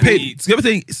 Man, ain't paid. eat.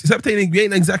 Skepta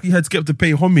ain't exactly had Skepta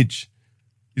pay homage.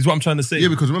 Is what I'm trying to say. Yeah,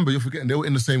 because remember, you're forgetting they were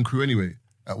in the same crew anyway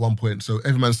at one point. So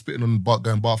every man's spitting on bar,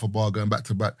 going bar for bar, going back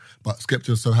to back. But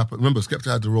Skepta so happened. Remember, Skepta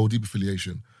had the Roll Deep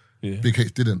affiliation. Yeah. Big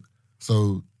H didn't.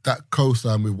 So that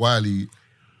co-sign with Wiley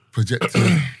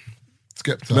projected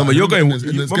Skepta. No, but you're going. And then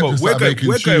Remember, Skepta we're started going, making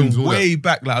we're tunes going and all that. way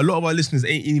back. Like a lot of our listeners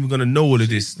ain't even gonna know all of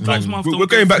this. Like, Mouth we're don't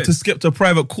going get back to fed. Skepta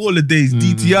private caller days,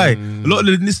 DTI. A lot of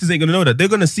the listeners ain't gonna know that. They're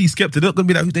gonna see Skepta. They're gonna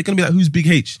be like, who's Big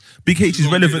H? Big H's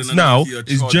Long relevance beard and now a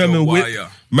is charger German whip, wire.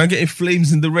 man getting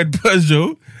flames in the red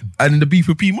Peugeot, and the beef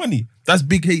with P Money. That's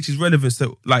Big H's relevance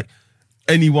to like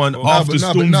anyone after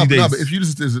Stormzy days. But if you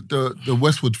listen to the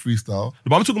Westwood freestyle,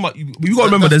 But I'm talking about you got to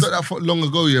remember that's there's not that long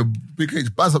ago. Yeah, Big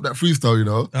H buzz up that freestyle. You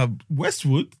know,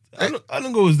 Westwood. How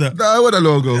long ago was that? nah, what that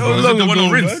long ago, How bro. long the one ago,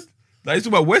 on Rinse? man? Like, he's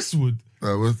talking about Westwood.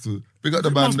 Westwood. Big up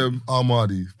the band,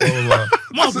 Armadi. Blah, blah, blah.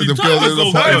 Must be The time girls in ago, the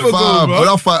man. fucking Time ago, farm. bro.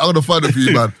 But I'm gonna find it for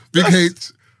you, man. Big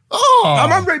H. Oh,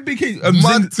 I'm very Big H.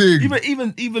 Mad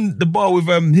thing. Even the bar with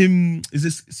him. Is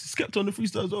this Skepta on the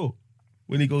freestyle as well?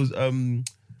 When he goes,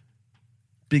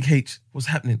 Big H, what's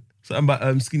happening? Something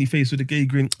about skinny face with a gay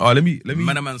grin. Oh, let me.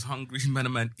 Man, a man's hungry. Man, a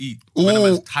man eat. Ooh. Man, a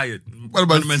man's tired. what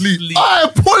about Man, a man's sleep? Hey,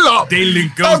 pull up. They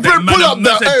link Hey, girls. Brent, pull up man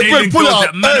that. said Hey, they Brent, link pull girls up.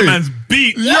 that man, a Hey. man's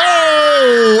beat.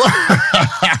 Yo!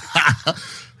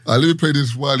 Let me play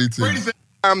this Wiley thing.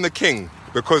 I'm the king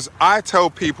because I tell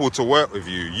people to work with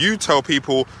you. You tell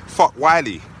people, fuck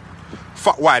Wiley.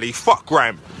 Fuck Wiley, fuck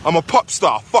Graham. I'm a pop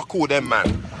star. Fuck all them,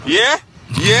 man. Yeah?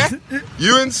 Yeah?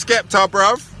 You and Skepta,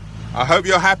 bruv. I hope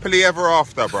you're happily ever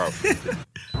after,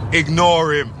 bruv.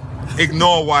 Ignore him.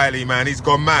 Ignore Wiley, man. He's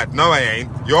gone mad. No, I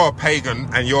ain't. You're a pagan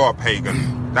and you're a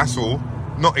pagan. That's all.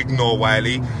 Not ignore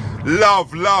Wiley.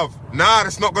 Love. Nah,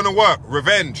 that's not gonna work.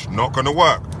 Revenge, not gonna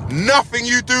work. Nothing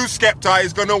you do, Skepta,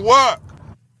 is gonna work.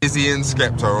 Izzy and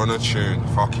Skepta are on a tune.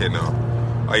 Fucking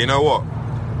hell. You know what?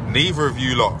 Neither of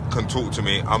you lot can talk to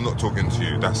me. I'm not talking to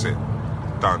you. That's it.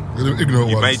 Done. You're the ignorant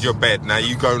You ones. made your bed. Now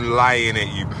you go and lie in it,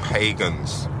 you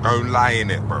pagans. Go and lie in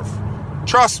it, bruv.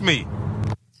 Trust me.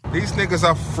 These niggas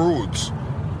are frauds.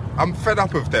 I'm fed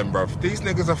up of them, bruv. These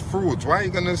niggas are frauds. Why are you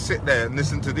gonna sit there and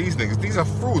listen to these niggas? These are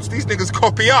frauds. These niggas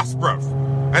copy us, bruv.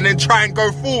 And then try and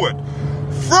go forward.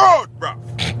 Fraud, bruv.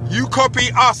 You copy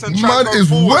us and try Man and go is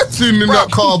forward. wetting in that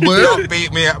car, boy. You don't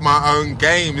beat me at my own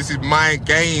game. This is my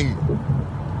game.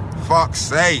 Fuck's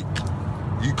sake.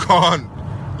 You can't.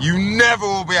 You never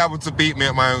will be able to beat me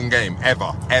at my own game.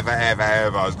 Ever. Ever.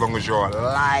 As long as you're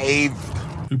alive.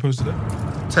 Who posted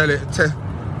that? Tell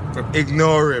it.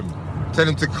 Ignore him. Tell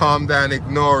him to calm down.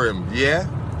 Ignore him. Yeah?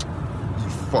 You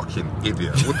fucking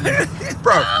idiot. What do you...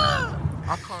 Bro,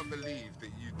 I can't believe that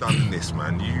you've done this,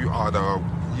 man. You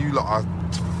lot are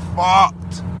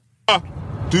fucked.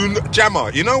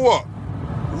 Jammer, you know what?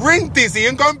 Ring Dizzy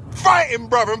and go and fight him,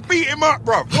 bruv, and beat him up,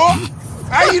 bruv. What?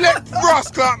 How you let Ross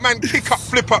Clark, man,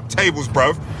 flip up tables,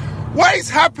 bruv? What is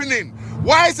happening?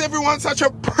 Why is everyone such a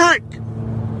prick?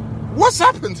 What's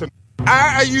happened to me?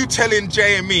 How are you telling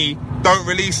JME don't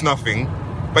release nothing,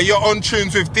 but you're on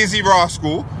tunes with Dizzy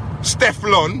Rascal,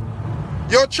 Stefflon?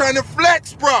 You're trying to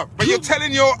flex, bruv, but you're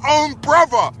telling your own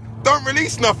brother don't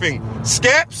release nothing.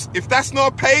 Skeps, if that's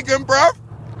not a pagan, bruv,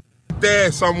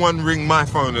 dare someone ring my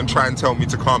phone and try and tell me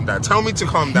to calm down. Tell me to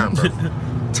calm down,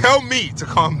 bruv. Tell me to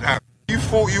calm down. You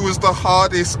thought you was the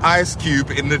hardest ice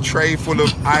cube in the tray full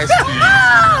of ice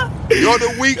cubes. You're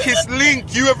the weakest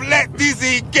link. You have let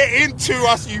Dizzy get into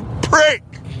us, you prick.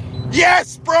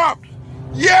 Yes, bruv.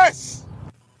 Yes.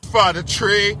 for the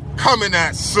tree, coming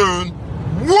out soon.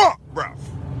 What, bruv?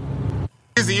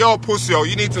 Izzy, you're a pussy,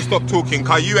 you need to stop talking,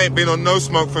 cause you ain't been on no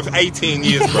smoke for 18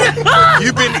 years, bro.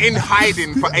 You've been in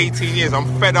hiding for 18 years.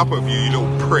 I'm fed up of you, you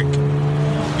little prick.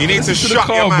 You need to shut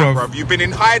your mouth, bruv. You've been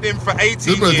in hiding for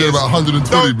 18 years. About 120,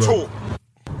 Don't bro. talk.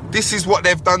 This is what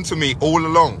they've done to me all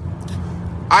along.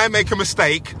 I make a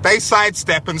mistake, they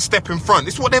sidestep and step in front.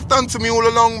 This is what they've done to me all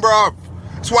along, bruv.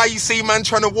 That's why you see man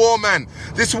trying to war, man.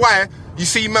 This is why you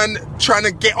see man trying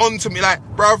to get on to me like,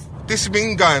 bruv, this has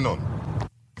been going on.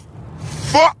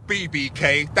 Fuck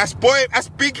BBK. That's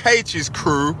Big H's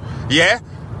crew, yeah?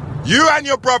 You and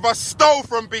your brother stole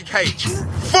from Big H.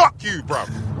 Fuck you, bruv.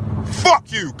 Fuck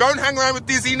you. Go and hang around with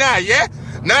Dizzy now, yeah?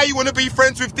 Now you want to be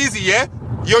friends with Dizzy, yeah?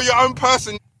 You're your own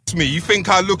person. Me. You think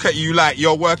I look at you like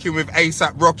you're working with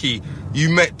ASAP Rocky. You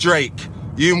met Drake.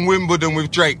 You in Wimbledon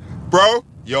with Drake. Bro,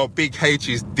 you're Big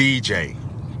H's DJ.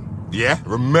 Yeah?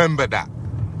 Remember that.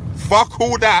 Fuck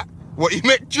all that. What, you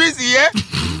met Drizzy, yeah?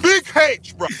 Big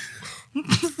H, bro.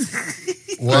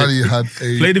 Wiley had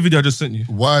Play the video I just sent you.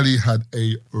 Wiley had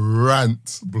a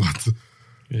rant, blood.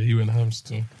 Yeah, he went ham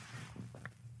still.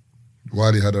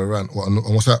 Wiley had a rant. What, on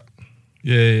WhatsApp?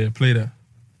 Yeah, play that.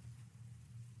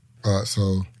 Alright,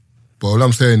 so, but all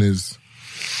I'm saying is,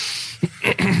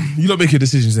 you don't make your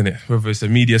decisions in it, whether it's a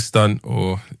media stunt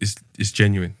or it's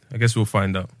genuine. I guess we'll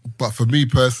find out. but for me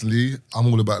personally, I'm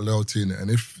all about loyalty in it. And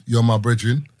if you're my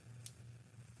brethren,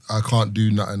 I can't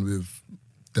do nothing with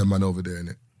them man over there in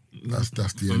it. That's the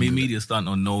For end me, of it. media stunt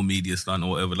or no media stunt or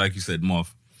whatever, like you said,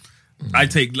 Marv. I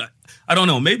take, like, I don't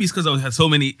know, maybe it's because I had so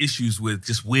many issues with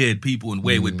just weird people and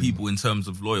wayward people in terms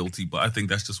of loyalty, but I think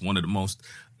that's just one of the most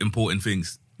important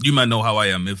things. You might know how I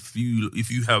am. If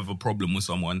you have a problem with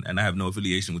someone and I have no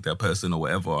affiliation with that person or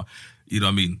whatever, you know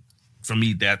what I mean? For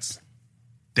me, that's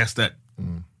that.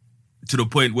 To the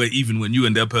point where even when you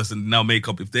and that person now make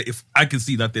up, if I can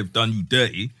see that they've done you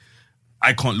dirty,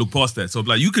 I can't look past that. So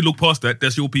like, you can look past that.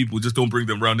 That's your people. Just don't bring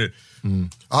them around here.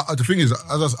 The thing is,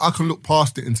 I can look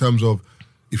past it in terms of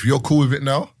if you're cool with it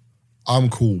now, I'm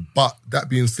cool. But that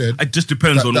being said, It just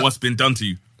depends on what's been done to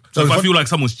you. So No, if if I feel like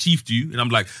someone's chiefed you, and I'm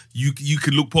like, you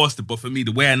can look past it, but for me,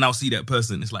 the way I now see that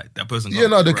person, it's like that person. yeah,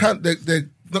 no,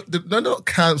 they're not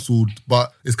cancelled,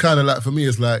 but it's kind of like, for me,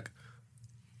 it's like,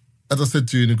 as I said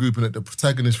to you in the group, and the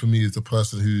protagonist for me is the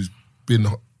person who's been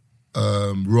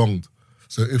wronged.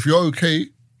 So if you're okay,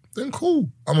 then cool,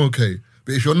 I'm okay.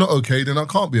 But if you're not okay, then I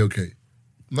can't be okay.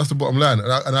 And that's the bottom line.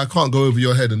 And I can't go over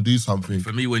your head and do something.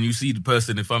 For me, when you see the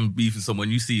person, if I'm beefing someone,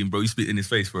 you see him, bro, you spit in his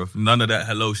face, bro. None of that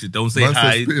hello shit. Don't say Man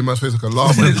hi. said spit in my face like a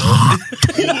llama,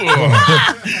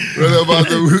 bro.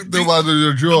 They're about to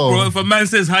your jaw. Bro, if a man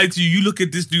says hi to you, you look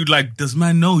at this dude like, does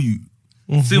man know you?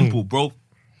 Simple, bro.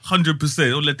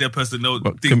 100%. Don't let that person know.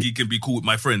 Think he can be cool with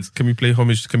my friends. Can we pay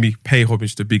homage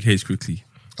to Big H quickly?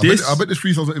 I bet this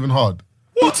freestyle's not even hard.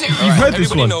 What? You've heard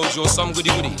this one. Knows you're some goody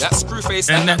goody. That screw face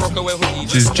and that rockaway hoodie.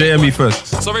 This is JME first.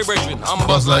 Sorry, brethren, I'm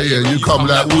Buzz Lightyear, you come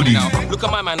like Woody. Now, look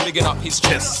at my man bigging up his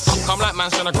chest. Come like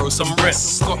man's trying to grow some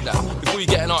breasts. Stop that before you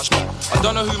get an archman. I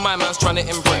don't know who my man's trying to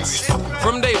impress.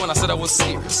 From day when I said I was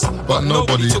serious, But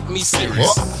nobody took me serious.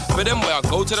 What? For them, where I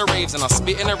go to the raves and I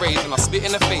spit in the raves and I spit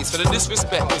in the face for the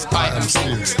disrespect, because I am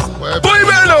serious. Boy,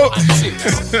 I'm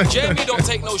serious. Jamie don't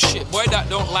take no shit. Boy, that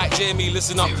don't like Jamie,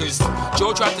 listen up, cause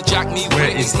Joe tried to jack me.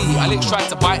 Where is he? Alex tried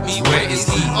to bite me. Where is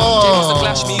he? James to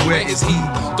clash me. Where is he?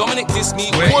 Dominic diss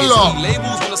me. Where is he?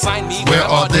 Labels gonna sign me. Where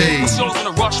are they? Show's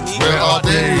gonna rush me. Where are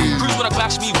they? Crews gonna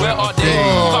clash me. Where are they?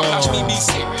 Can't clash me. Be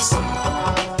serious.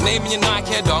 Name me your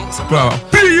Nike Air Dunks. Bro,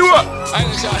 beat you up. I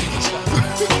ain't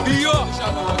gonna be up.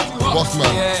 Boss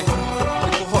man.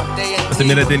 That's a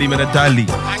minute daily, minute daily.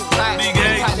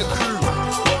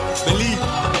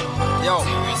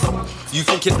 You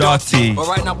think you're dirty, but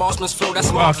right now Bossman's flow,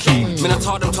 that's marky. Man, I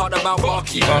taught them talk about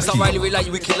Barky. Stop Riley like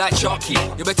you wicked like Sharky.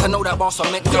 You better know that boss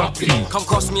I make Darky. Come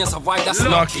cross me and survive, that's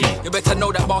lucky. You better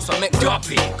know that boss I make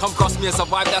Darky. Come cross me and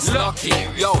survive, that's lucky.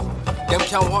 Yo, them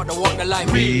can't walk the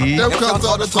like me. Them can't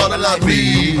talk the like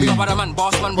me. Big up by the man,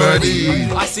 Bossman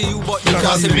Birdie. I see you, but you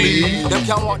can't see me. Them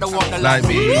can't walk the like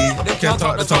me. Them can't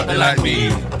talk the like me.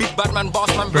 Big bad man,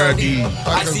 Bossman Birdie.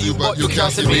 I see you, but you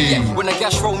can't see me. When the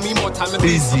cash roll me more time, I'm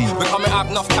busy. I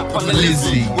have enough cap on the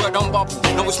Lizzie. Word on bubble,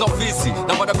 no it's not busy.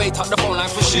 Nobody bait up the phone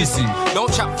line for shizzy. Don't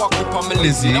chat fuck with on me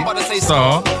Lizzie. Nobody say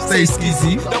star, stay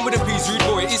skizzy. Done with the peas, rude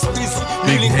boy, it's busy.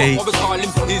 Big hate, what we call him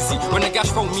busy. When the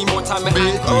gash phone me more time, I'm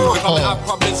angry. Because I have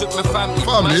problems with my family.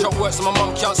 My shop works so my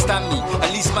mum can't stand me. At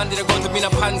least man didn't go to be in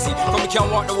a pansy. Come we can't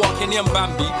walk the walk in the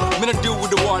Bambi. Me no deal with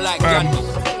the war like Gandhi.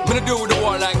 Me no deal with the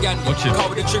war like Gandhi.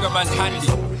 Call with the trigger man handy.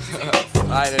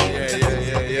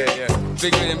 Yeah.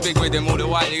 Big with him, all the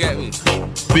while, you get me?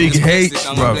 Big Just bless H, it,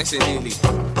 I'm bro. gonna bless it daily.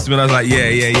 That's when I was like,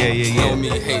 yeah. Know me,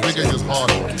 H. Big H is hard.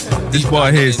 This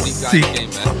boy here is Deep down sick. in the game,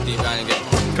 man. Deep down in the game.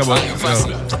 Come on, Alright,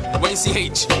 firstly, when you see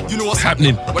H, you know what's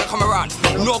Happening. happening. When I come around,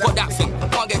 you know I got that thing.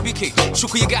 Can't get big H.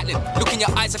 Shook who you Gatlin. Look in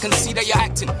your eyes, I can see that you're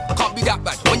acting. Can't be that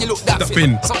bad when you look that That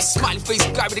thin. thin. Some smiley face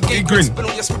guy with a gay Big grin. grin. Spin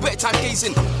on your spare time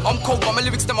gazing. I'm cold, but my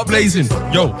lyrics them are Blazing.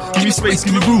 blazing. Yo, give me space,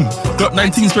 give me room. Got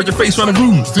 19, spread your face around the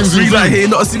room. Zing, zing, Street light zing. here,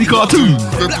 not a silly cartoon.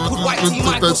 Blackwood, white tee,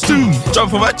 Michael Zoom. Jump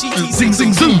for my zing,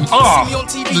 zing, zoom. Ah. See me on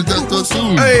TV, Look at the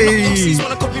zoom. Hey. MCs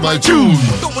wanna copy My my tune.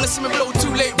 Don't wanna see me blow too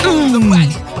late. Roll the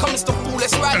valley. Come Mr. Fool,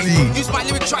 let's rally. Alley. Use my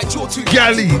lyric, try to too.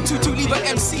 Galley. To leave an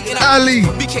MC in a Alley.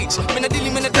 Big H, man a dilly,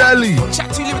 man a Galley.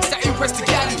 Chat two lyrics that impress the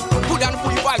galley. Put down the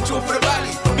 45, draw for the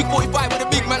valley. Big 45 with a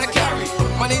big man I carry.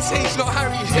 My name's H, not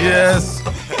Harry. Yes.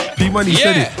 P Money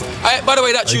said it. By the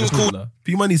way, that tune's cool.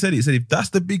 P Money said it. He said if that's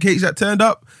the Big H that turned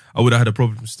up, I would have had a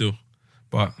problem still.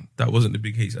 But that wasn't the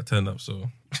Big H that turned up. So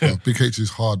Yeah, Big H is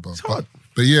hard, bro.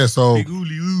 But yeah, so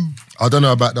I don't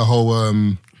know about the whole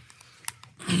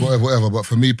whatever. But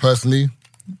for me personally,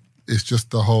 it's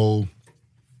just the whole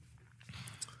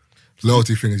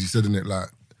loyalty thing, as you said, in it. Like,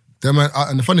 them,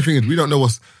 and the funny thing is, we don't know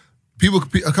what's people.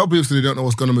 A couple people say they don't know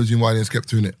what's going on between Wiley and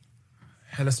Skepta in it.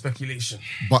 hella speculation.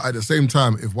 But at the same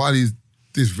time, if Wiley's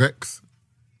this vex,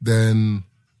 then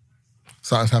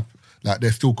something's happened. Like,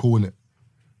 they're still calling it.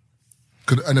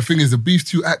 And the thing is, the beef's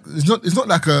too act. It's not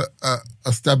like a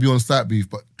stab you on sight beef,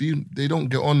 but they don't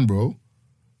get on, bro.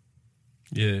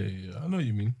 Yeah, I know what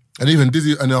you mean. And even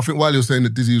Dizzy, and I think Wiley was saying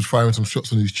that Dizzy was firing some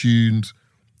shots on his tunes,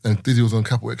 and Dizzy was on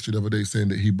Capital Extra the other day saying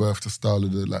that he birthed the style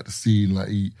of the scene, like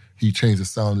he changed the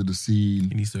sound of the scene.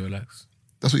 He needs to relax.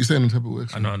 That's what you're saying on Capital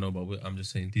Extra. I know, but I'm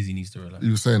just saying Dizzy needs to relax.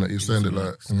 You were saying that. You were saying that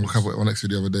like on Capital Extra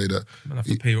the other day that Man, I have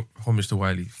to pay homage to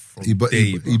Wiley from he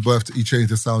changed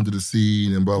the sound of the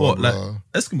scene and blah blah What, blah. like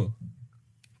Eskimo?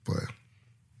 But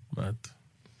Mad.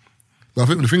 I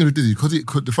think the thing with Dizzy,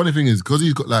 the funny thing is, because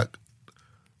he's got like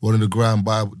one of the grand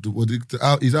Bible,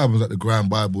 his album's like the grand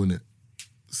Bible in it.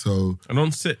 So And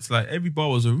on sets, like every bar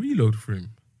was a reload for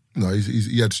him. no,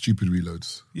 he had stupid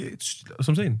reloads. Yeah, that's what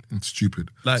I'm saying. It's stupid.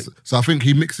 Like- so I think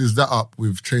he mixes that up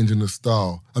with changing the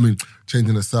style. I mean,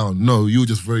 changing the sound. No, you were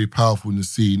just very powerful in the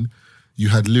scene. You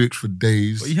had lyrics for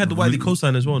days. But he had the Wiley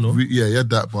cosign as well, no? Yeah, he had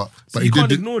that, but So he you can't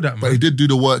did, ignore that, man. But he did do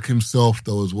the work himself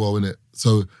though as well, innit?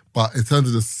 So, but in terms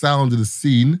of the sound of the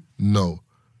scene, no,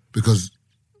 because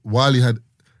Wiley had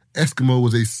Eskimo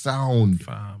was a sound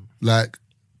Fam. like.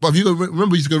 But if you go,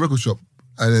 remember, you used to go to a record shop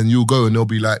and then you'll go and there'll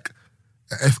be like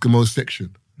an Eskimo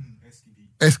section,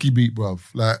 Esky Beat, bruv,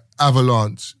 like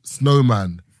Avalanche,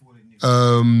 Snowman,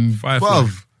 Firefly.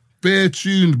 bruv, bare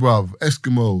tuned, bruv,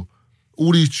 Eskimo,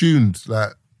 all these tunes,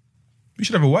 like. We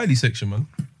should have a Wiley section, man.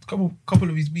 Couple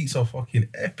of his beats are fucking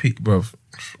epic, bruv.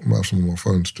 I might have some on my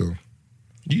phone still.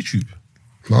 YouTube.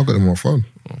 No, I've got them on my phone.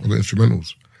 I've got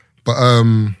instrumentals. But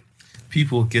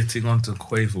People getting onto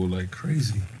Quavo like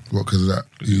crazy. what? Because of that?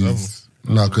 his album.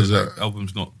 No, because of That that.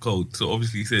 album's not cold. So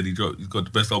obviously he said he's got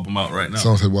the best album out right now.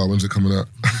 Someone said, "Wow, when's it coming out?"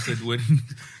 He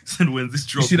said when's this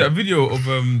You drop? see that video of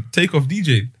Takeoff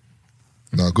DJ?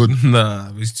 No, good.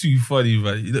 Nah, it's too funny,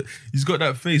 man. He's got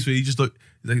that face where he just he's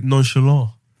like nonchalant.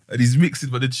 And he's mixing,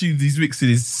 but the tune he's mixing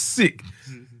is sick.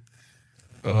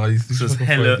 Oh, he's It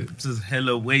says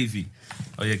hella wavy.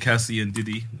 Oh yeah, Cassie and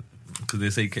Diddy. Because they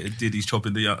say Diddy's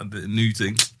chopping the new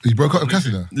thing. He broke up with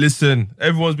Cassie now. Listen,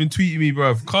 everyone's been tweeting me,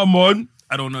 bruv. Come on.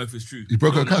 I don't know if it's true. He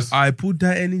broke up with Cassie. I put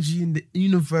that energy in the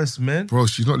universe, man. Bro,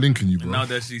 she's not linking you, bro. Now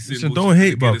that she's Listen, single, don't she hate,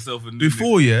 can bro. get herself a new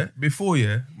Before,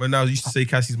 when I used to say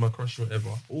Cassie's my crush or whatever,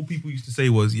 all people used to say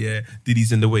was, yeah,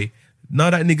 Diddy's in the way. Now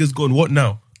that nigga's gone, what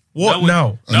now? What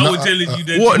now? Now we're telling you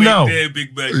that what you now? ain't there,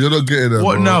 big bag. You're not getting that.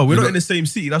 What bro. now? We're You're not in the same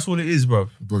city. That's all it is, bruv.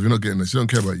 Bro, you're not getting that. She don't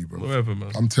care about you, bro. Whatever,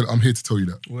 man. I'm here to tell you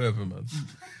that. Whatever, man.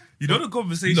 You know the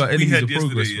conversation You lot we enemies had of yesterday,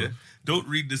 progress, yeah? bro. Don't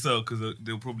read this out because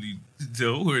they'll probably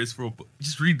tell where it's from. But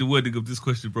just read the wording of this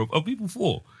question, bro. Are people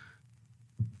for?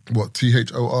 What,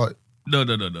 THOR? No.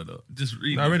 Just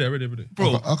read Nah, I it. read it.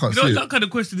 Bro, I can't you know see what it. kind of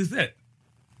question is that?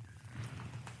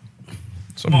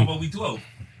 Some Mom, people- are we 12?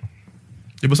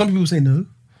 Yeah, but some people say no.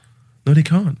 No, they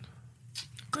can't.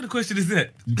 What kind of question is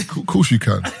that? Of course you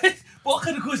can. What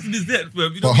kind of question is that, bro?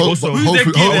 You But know, but who's that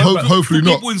hopefully, kid that- hopefully for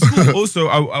not. people in school? Also,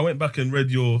 I went back and read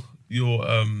your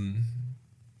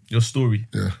story.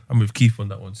 Yeah. I'm with Keith on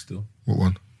that one still. What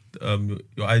one?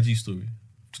 Your IG story.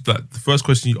 Like the first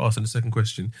question you asked and the second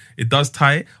question, it does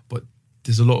tie it, but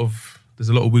there's a lot of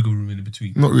wiggle room in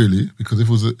between. Not really, because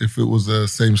if it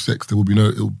was same sex, there would be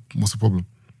what's the problem?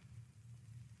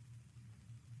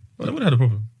 I would have had a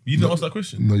problem. You didn't ask that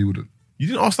question. No, you wouldn't. You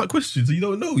didn't ask that question, so you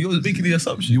don't know. You're making the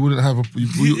assumption. You wouldn't have a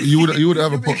you wouldn't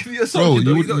have a problem. You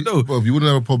don't know. Bro, you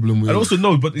wouldn't have a problem with. And also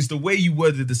no, but it's the way you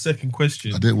worded the second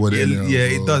question. I didn't word it.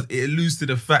 It does. It alludes to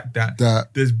the fact that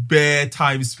there's bare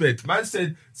time spent. Man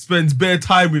said spends bare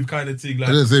time with kind of thing. Like,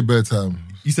 I didn't say bare time.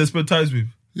 You said spend time with.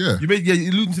 Yeah. You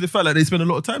alluding to the fact that they spend a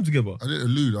lot of time together. I didn't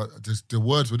allude. The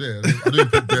words were there. I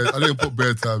didn't put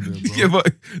bare time there, bro. Yeah,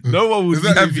 but no one would be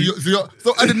happy. So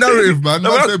add the narrative, man.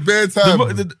 I said bare time.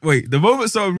 The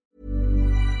moment so.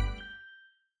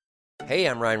 Hey,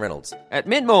 I'm Ryan Reynolds. At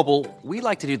Mint Mobile, we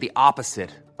like to do the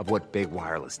opposite of what Big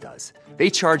Wireless does. They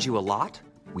charge you a lot.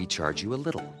 We charge you a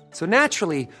little. So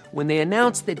naturally, when they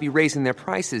announced they'd be raising their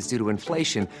prices due to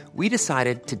inflation, we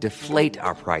decided to deflate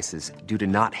our prices due to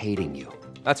not hating you.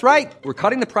 That's right. We're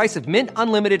cutting the price of Mint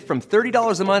Unlimited from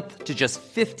 $30 a month to just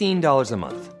 $15 a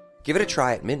month. Give it a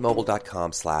try at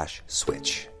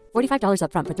mintmobile.com/switch. $45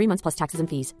 up front for 3 months plus taxes and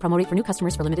fees. Promo rate for new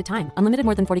customers for limited time. Unlimited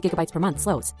more than 40 gigabytes per month.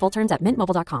 Slows full terms at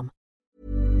mintmobile.com.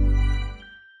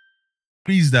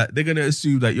 Please, that they're gonna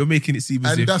assume that you're making it seem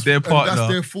as if their partner.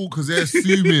 That's their fault because they're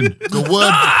assuming the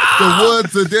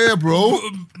words are there, bro.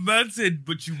 Man said,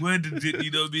 but you worded it,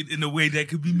 you know what I mean, in a way that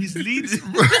could be misleading.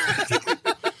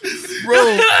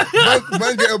 Bro,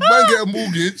 man get a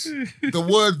mortgage.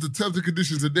 The terms and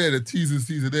conditions are there. The T's and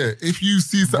C's are there. If you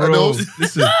see something else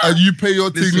and you pay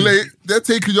your thing late, they're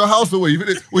taking your house away. You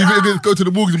think they go to the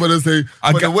mortgage man and say,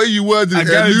 but the way you worded it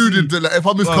alluded to, like, if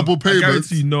I miss a couple payments. I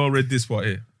guarantee no one read this part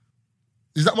here.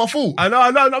 Is that my fault? I know.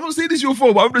 I'm not saying it's your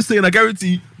fault, but I'm just saying I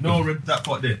guarantee no one read that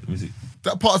part there. Let me see.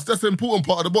 That's the important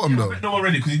part at the bottom, though. No one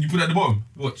read it because you put it at the bottom.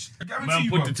 Watch. I guarantee man you,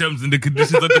 put the terms and the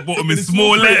conditions at the bottom in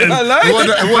small letters.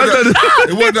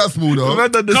 It wasn't that small, though.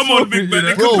 Come on, big man.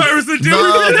 The bro, comparison to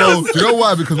everything else. Do you know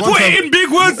why? Because put it in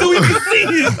big words so we can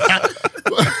see it.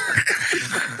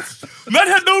 Man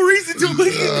had no reason to put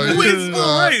it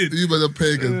small writing. You better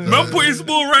pagan. Man put in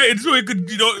small writing so it could,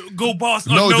 go past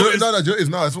unnoticed. No,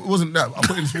 it wasn't that. I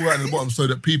put in small writing at the bottom so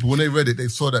that people, when they read it, they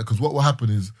saw that. Because what will happen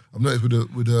is, I've noticed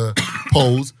with the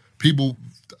polls, people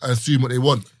assume what they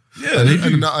want. Yeah,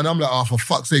 and I'm like, for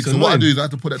fuck's sake. So what I do is I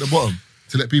have to put it at the bottom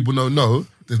to let people know,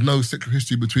 there's no secret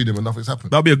history between them and nothing's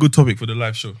happened. That'll be a good topic for the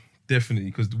live show. Definitely,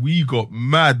 because we got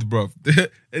mad, bro.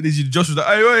 And Josh was like,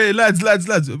 hey, lads.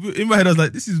 In my head, I was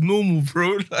like, this is normal,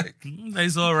 bro. Like,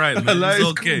 it's all right, man. It's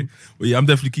okay. Cool. Well, yeah, I'm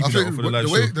definitely keeping that for the live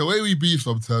show. The way we beef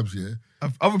sometimes, yeah.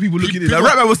 Other people looking at it, like,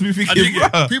 Rapman must be thinking,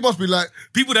 people must be like,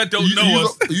 people that don't know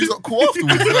us. You got cool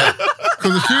afterwards,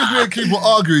 because as soon as me and Keith were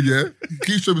arguing, yeah,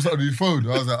 Keith showed me something on his phone.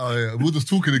 I was like, oh yeah, we're just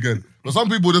talking again. But some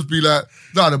people just be like,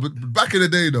 no, but back in the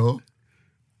day, though,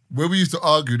 when we used to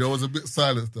argue, there was a bit of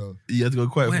silence, though. You had to go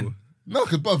quiet for. No,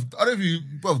 because, bruv, I don't know if you,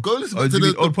 go listen to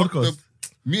the old podcast.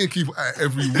 Me and Keith were at it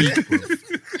every week, bruv.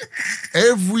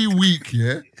 Every week,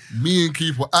 yeah, me and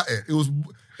Keith were at it. It was,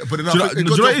 but then I think it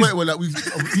got to a point where, like,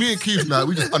 me and Keith now,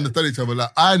 we just understand each other. Like,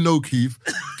 I know Keith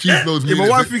knows me. Yeah, but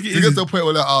what I think it gets to a point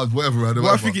where, like, whatever.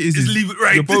 What I think it is, just leave it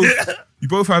right. You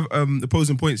both have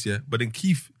opposing points, yeah, but then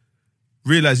Keith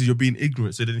realizes you're being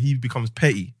ignorant, so then he becomes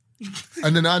petty.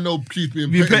 And then I know Keith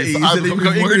being petty, so I become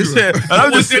ignorant. And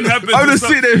I'm just sitting there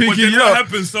thinking,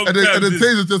 happens sometimes. And then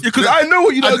Taser just... Because I know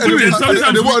what you're not doing.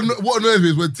 And then what annoys me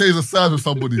is when Taser sides with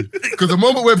somebody. Because the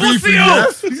moment we're beefing,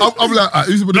 I'm like,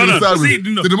 who's going to side with?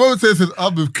 The moment Taser says,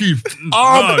 I'm with Keith,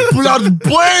 blood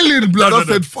boiling blood. I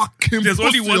said, fuck him. There's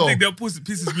only one thing that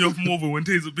pisses me off more than when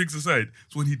Taser picks a side.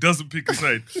 It's when he doesn't pick a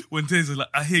side. When Taser's like,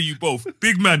 I hear you both.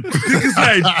 Big man, pick a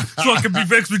side so I can be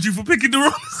vexed with you for picking the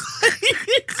wrong side.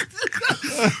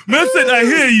 Man said, I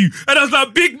hear you. And I was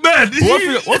like, big man.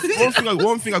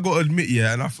 One thing I got to admit,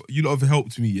 yeah, and you lot have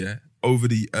helped me, yeah, over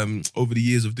the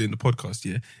years of doing the podcast,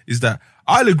 yeah, is that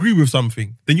I'll agree with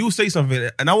something, then you'll say something,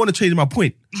 and I want to change my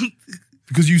point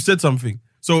because you said something.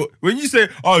 So when you say,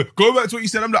 oh, go back to what you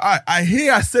said, I'm like, I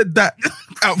hear I said that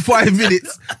at 5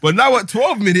 minutes, but now at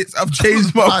 12 minutes, I've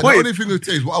changed my point. The only thing with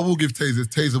Taser, what I will give Taser is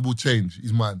Taser will change.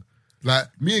 He's mine. Like,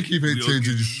 me and Keith ain't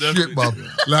changing shit, bruv.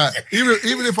 Like,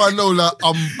 even if I know, like,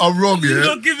 I'm wrong,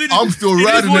 yeah, I'm still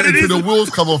riding it until the wheels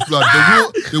come off, blood.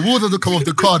 The wheels have to come off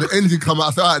the car, the engine come out.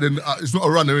 I say, all right, then it's not a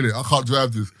runner, innit? I can't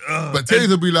drive this. But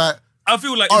Taser be like, I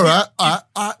feel like... All right,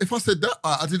 if I said that,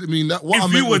 I didn't mean that. What I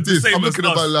meant was this. I'm looking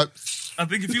about it like... I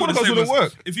think if you were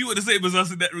the same as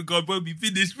us in that regard, bro, be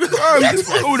finished. This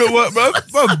wouldn't work, bro.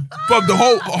 Bro, the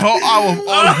whole hour of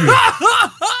arguing.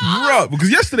 Bro,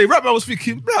 because yesterday, Rapman was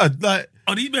thinking, blood, like...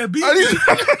 Oh, these man beefing.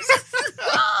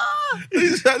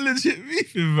 Is that legit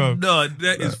beefing, bro? No,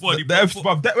 that is funny.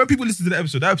 When people listen to the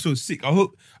episode, that episode's sick. I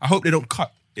hope they don't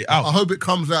cut it out. I hope it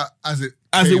comes out as it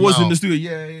As it came was in out. the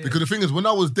studio, yeah. Because the thing is, when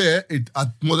I was there, I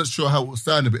wasn't sure how it was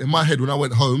sounding, but in my head, when I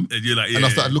went home And you're like, and I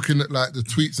started looking at like the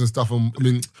tweets and stuff, and I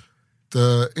mean,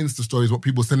 the Insta stories, what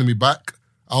people were sending me back,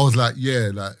 I was like, yeah,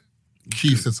 like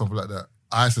Keith said something like that,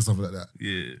 I said something like that,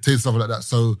 Tay said something like that.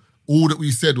 So all that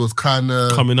we said was kind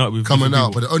of coming out.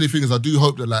 But the only thing is, I do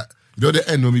hope that like, you know, at the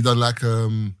end when we done like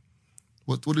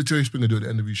what did Jerry Springer do at the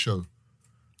end of his show?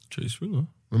 Jerry Springer.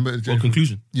 Remember the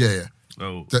conclusion? Yeah.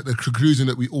 Oh. That the conclusion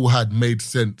that we all had made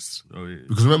sense. Oh, yeah.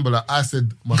 Because remember, like I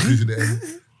said my conclusion at the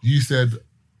end, you said,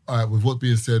 all right, with what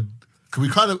being said,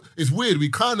 cause it's weird, we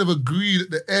kind of agreed at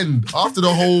the end, after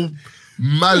the whole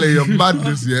melee of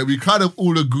madness, we kind of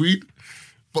all agreed,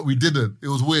 but we didn't. It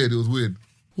was weird.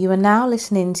 You are now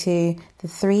listening to the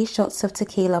 3 Shots of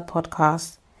Tequila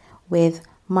podcast with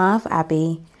Marv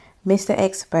Abbey, Mr.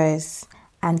 Exposed,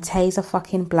 and Taser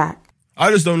fucking Black.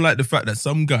 I just don't like the fact that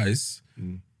some guys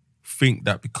think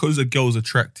that because a girl's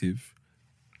attractive,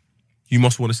 you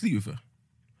must want to sleep with her.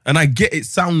 And I get it.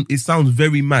 It sounds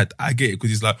very mad. I get it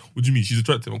because it's like, what do you mean? She's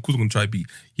attractive. Of course I'm going to try to beat.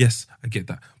 Yes, I get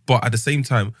that. But at the same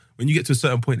time, when you get to a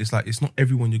certain point, it's like, it's not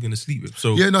everyone you're going to sleep with.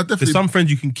 So definitely. There's some friends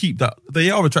you can keep that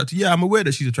they are attractive. Yeah, I'm aware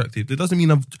that she's attractive. It doesn't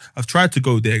mean I've tried to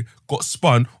go there, got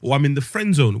spun, or I'm in the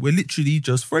friend zone. We're literally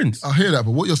just friends. I hear that,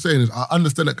 but what you're saying is, I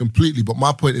understand that completely, but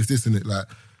my point is this, innit? Like,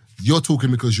 you're talking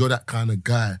because you're that kind of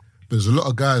guy. But there's a lot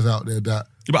of guys out there that...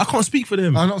 Yeah, but I can't speak for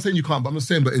them. I'm not saying you can't, but I'm just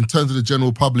saying, but in terms of the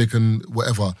general public and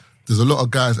whatever, there's a lot of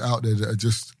guys out there that are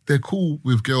just... They're cool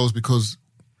with girls because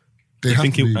they're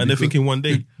thinking one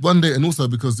day. One day, and also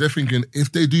because they're thinking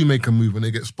if they do make a move and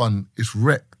they get spun, it's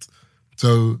wrecked.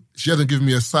 So she hasn't given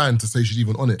me a sign to say she's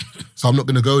even on it. So I'm not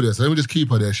going to go there. So let me just keep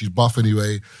her there. She's buff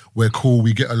anyway. We're cool.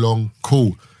 We get along.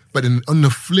 Cool. But then on the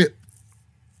flip,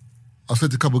 I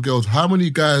said to a couple of girls, how many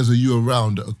guys are you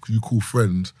around that you call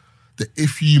friends that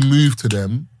if you move to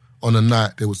them on a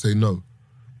night, they would say no?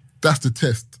 That's the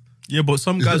test. Yeah, but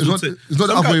some guys will say... It's not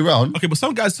the other way around. Okay, but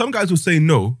some guys will say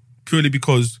no purely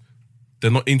because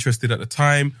they're not interested at the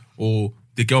time, or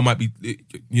the girl might be,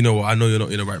 you know, I know you're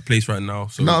not in the right place right now.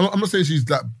 So no, I'm not saying she's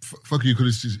that fuck you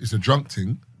because it's a drunk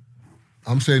thing.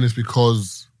 I'm saying it's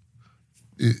because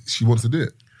she wants to do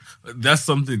it. That's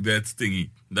something that's thingy.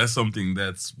 That's something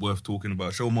that's worth talking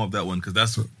about. Show more of that one because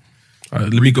that's... All right,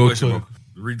 let me go to...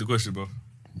 Read the question, bro.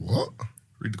 What?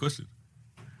 Read the question.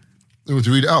 You want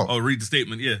to read it out? Oh, read the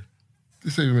statement, yeah.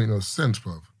 This ain't even make no sense,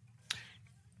 bruv.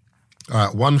 All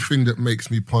right, one thing that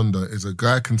makes me ponder is a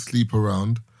guy can sleep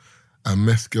around and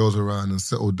mess girls around and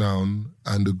settle down,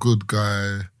 and the good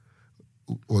guy,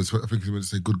 or I think he meant to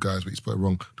say good guys, but he spelled it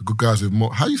wrong. The good guys with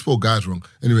how you spell guys wrong?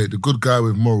 Anyway, the good guy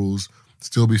with morals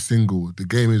still be single. The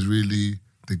game is really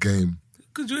the game.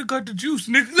 Because you ain't got the juice,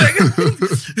 nigga.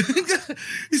 Like,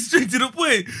 he's straight to the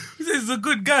point. He says he's a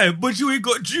good guy, but you ain't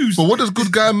got juice. But what does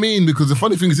good guy mean? Because the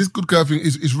funny thing is, this good guy thing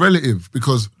is relative.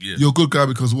 Because you're a good guy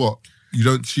because what? You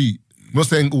don't cheat. I'm not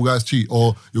saying all guys cheat.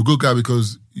 Or you're a good guy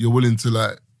because you're willing to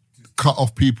like cut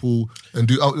off people and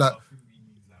do like...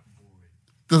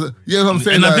 Yeah, what I'm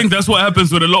saying. And like, I think that's what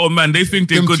happens with a lot of men. They think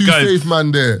they're good guys. Safe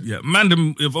man there. Yeah, man,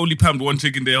 them have only pammed one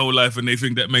chick in their whole life, and they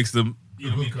think that makes them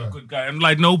a good guy. I'm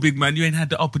like, no, big man, you ain't had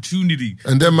the opportunity.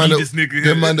 And them man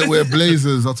that wear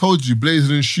blazers. I told you, blazers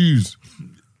and shoes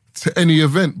to any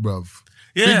event, bruv.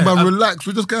 Yeah, big man, relax.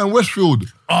 We're just going Westfield.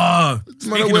 Man are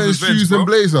wearing shoes and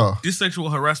blazer. This sexual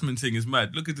harassment thing is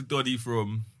mad. Look at the Doddy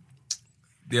from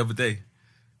the other day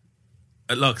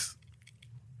at Lux.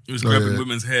 He was grabbing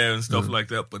women's hair and stuff like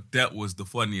that, but that was the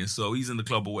funniest. So he's in the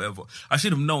club or whatever. I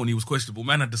should have known he was questionable.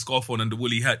 Man had the scarf on and the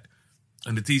woolly hat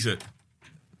and the t-shirt.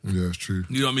 Yeah, it's true.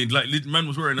 You know what I mean? Like, man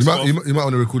was wearing a scarf. You might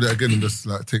want to record that again and just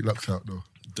like take Lux out though.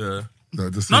 No.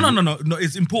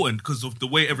 It's important because of the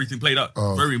way everything played out.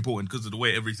 Very important because of the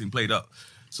way everything played out.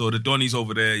 So the Donny's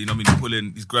over there, you know what I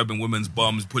mean? He's grabbing women's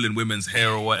bums, pulling women's hair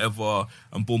or whatever,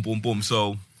 and boom, boom, boom.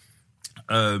 So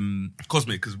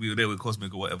Cosmic, because we were there with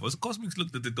Cosmic or whatever. So Cosmic's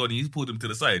looked at the Donny, he's pulled him to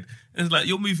the side, and it's like,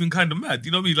 you're moving kind of mad.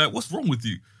 You know what I mean? Like, what's wrong with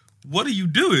you? What are you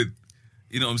doing?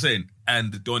 You know what I'm saying?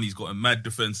 And the Donny's got a mad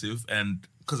defensive, and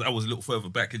because I was a little further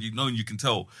back, and you can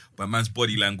tell by man's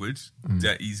body language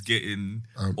that he's getting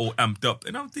all amped up.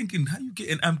 And I'm thinking, how you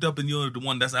getting amped up and you're the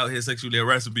one that's out here sexually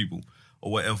harassing people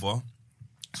or whatever?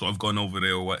 So I've gone over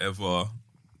there or whatever.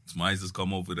 My eyes has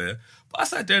come over there. But I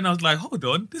sat there and I was like, hold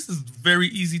on, this is very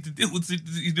easy to deal with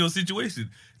situation.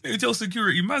 You tell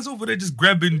security, man's over there just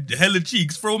grabbing hella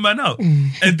cheeks, throw man out.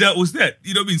 And that was that.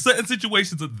 You know what I mean? Certain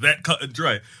situations are that cut and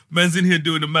dry. Man's in here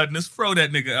doing the madness, throw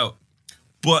that nigga out.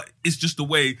 But it's just the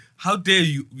way, how dare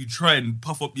you try and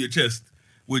puff up your chest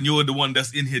when you're the one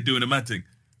that's in here doing the mad thing?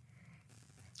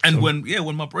 And when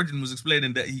my brother was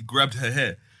explaining that he grabbed her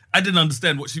hair, I didn't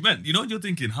understand what she meant. You know, you're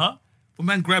thinking, huh? But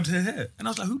man grabbed her hair. And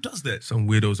I was like, who does that? Some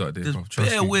weirdos out there, There's bro.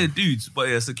 Trust bare me. weird dudes. But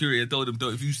yeah, security, I told him,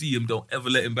 if you see him, don't ever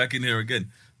let him back in here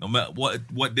again. No matter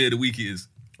what day of the week it is.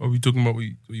 Are we talking about what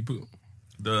you put?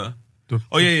 No,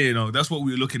 that's what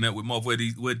we were looking at with Marv,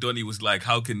 where Donnie was like,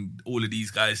 how can all of these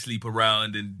guys sleep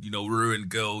around and, you know, ruin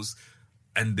girls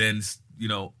and then, you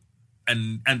know,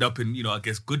 and end up in, you know, I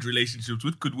guess good relationships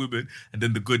with good women, and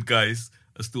then the good guys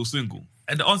are still single.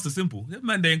 And the answer's simple. That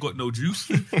man, they ain't got no juice.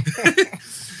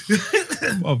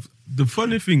 Well, the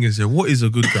funny thing is, what is a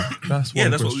good guy? That's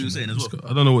one that's what question. we were saying as well.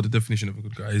 I don't know what the definition of a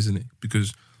good guy is, isn't it?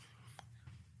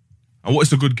 And what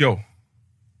is a good girl?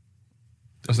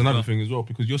 That's another thing as well,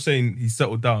 because you're saying he's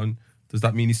settled down. Does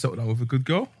that mean he's settled down with a good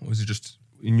girl? Or is it just,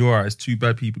 in your eyes, two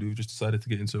bad people who've just decided to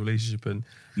get into a relationship and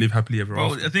live happily ever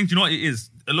after? I think, you know what it is?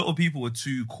 A lot of people are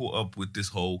too caught up with this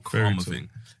whole karma thing.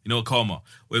 You know, karma,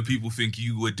 where people think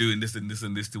you were doing this and this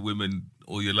and this to women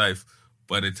all your life.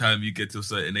 By the time you get to a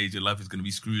certain age, your life is going to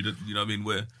be screwed. You know what I mean?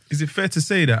 Where is it fair to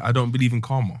say that I don't believe in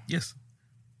karma? Yes.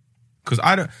 Because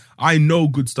I know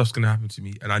good stuff's going to happen to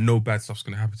me and I know bad stuff's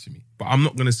going to happen to me. But I'm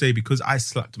not going to say because I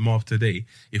slapped Marv today,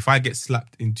 if I get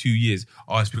slapped in 2 years,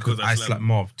 it's because I slapped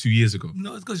Marv 2 years ago.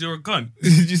 No, it's because you're a cunt.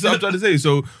 You see what I'm trying to say?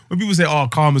 So when people say,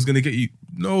 karma's going to get you,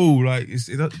 no, like,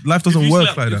 life doesn't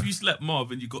work like that. If you slap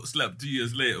Marv and you got slapped 2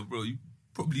 years later, bro, you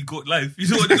probably got life. You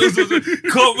know what it is?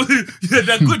 Karma, you had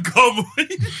that good karma.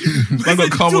 I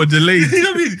got karma delayed. You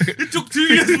know what I mean? It took 2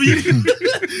 years for you.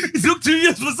 It took 2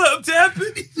 years for something to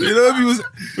happen. You know, when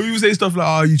people say stuff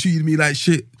like, you treated me like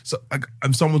shit, so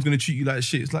someone's going to treat you like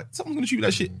shit. It's like, someone's going to treat you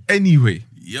like shit anyway.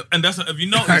 Yep, and that's, have you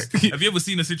noticed, have you ever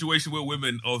seen a situation where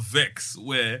women are vexed,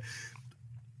 where,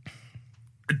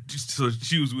 so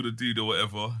she was with a dude or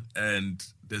whatever, and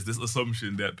there's this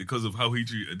assumption that because of how he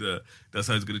treated her, that's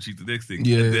how he's going to treat the next thing.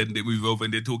 Yeah. And then they move over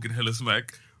and they're talking hella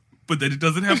smack, but then it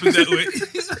doesn't happen that way.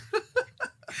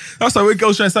 That's how when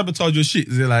girls try to sabotage your shit.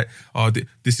 They're like,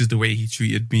 this is the way he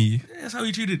treated me. Yeah, that's how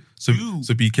he treated you.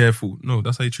 So be careful. No,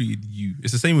 that's how he treated you.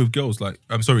 It's the same with girls. Like,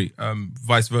 I'm sorry,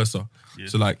 vice versa. Yeah.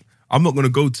 So like, I'm not going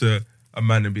to go to a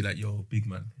man and be like, yo, big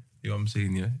man. You know what I'm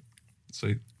saying, yeah?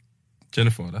 So,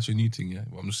 Jennifer, that's your new thing, yeah?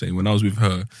 What I'm just saying, when I was with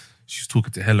her, she was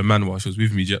talking to hella man while she was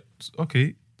with me.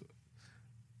 Okay.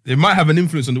 It might have an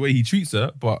influence on the way he treats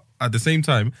her, but at the same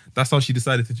time, that's how she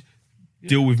decided to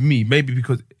deal with me. Maybe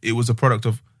because it was a product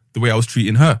of the way I was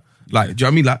treating her. Like, do you know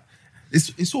what I mean? Like,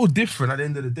 it's all different at the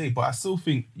end of the day, but I still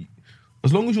think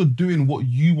as long as you're doing what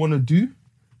you want to do,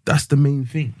 that's the main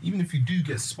thing. Even if you do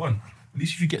get spun, at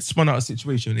least if you get spun out of a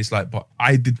situation, it's like, but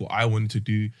I did what I wanted to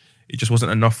do. It just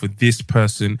wasn't enough for this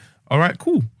person. All right,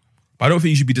 cool. But I don't think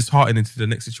you should be disheartened into the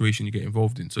next situation you get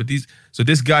involved in. So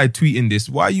this guy tweeting this,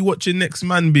 why are you watching Next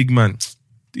Man, big man?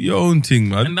 Do your own thing,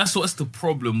 man. And that's what's the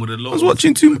problem with a lot I was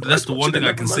watching too much. That's the one thing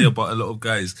I can say about a lot of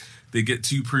guys. They get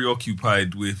too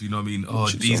preoccupied with, you know what I mean?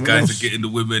 These guys are getting the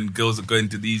women, girls are going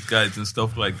to these guys and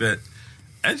stuff like that.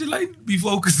 And you like be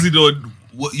focusing on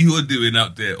what you're doing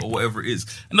out there or whatever it is.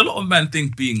 And a lot of men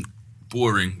think being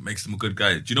boring makes them a good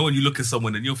guy. Do you know when you look at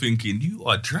someone and you're thinking, you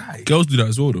are dry? Girls do that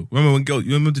as well, though.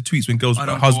 Remember the tweets when girls, I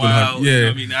don't husband go out, had, you know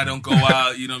what I mean? I don't go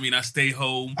out, you know what I mean? I stay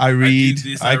home. I read,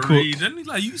 do this, I cook. read. And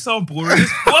like, you sound boring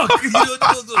as fuck.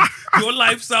 Your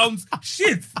life sounds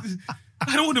shit.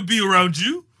 I don't want to be around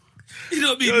you. You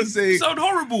know what I mean? You sound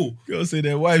horrible. Girls say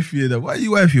their wife here. Why are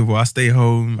you wife here for? I stay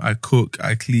home, I cook,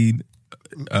 I clean.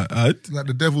 Like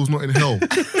the devil's not in hell.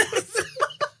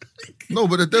 No,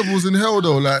 but the devil's in hell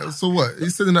though. Like, so what?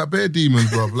 He's sending out bare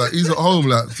demons, bruv. Like, he's at home.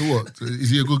 Like, so what? Is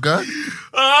he a good guy?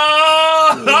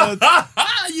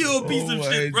 You're a piece of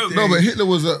shit, bro. No, but Hitler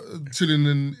was chilling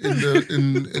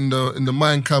in the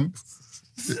mine camp,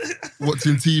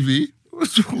 watching TV.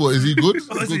 What, is he good?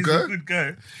 A good guy? A good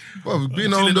guy. Well,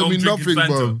 being home don't mean nothing,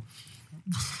 bro.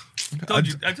 They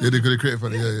could have created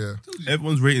Fanta, yeah.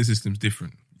 Everyone's rating system's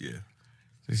different. Yeah.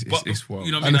 It's wild.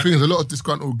 You know what and the thing is, a lot of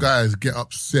disgruntled guys get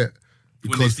upset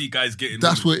because when they see guys getting...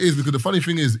 That's what it is, because the funny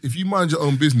thing is, if you mind your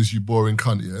own business, you boring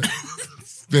cunt, yeah?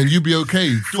 Then you be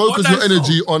okay. Focus your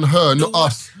energy on her, not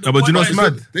us. No, but do you know what's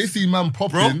mad? They see man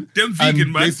popping, them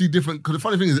vegan, man. They see different... Because the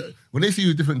funny thing is, when they see you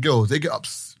with different girls, they get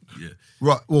upset. Yeah.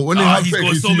 Right. Well, when they have he's sex,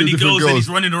 got you so see many with girls different and he's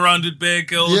running around with bare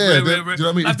girls. Yeah, do you know what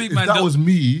I mean? If that was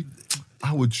me,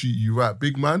 I would treat you right.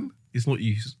 Big man. It's not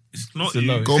you. It's not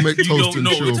you. Go make toast and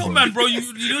chill, bro. Man, bro, you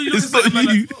know, it's not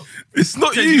you. It's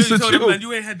not you. So chill. Man,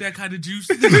 you ain't had that kind of juice.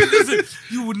 Listen,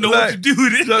 you would know what to do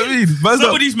with it. You know what I mean?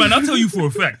 Some of these men, I'll tell you for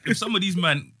a fact, if some of these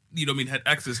men you know what I mean, had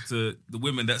access to the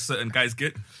women that certain guys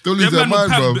get, Don't lose their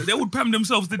mind, bro. They would pam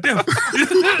themselves to death.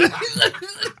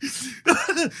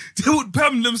 They would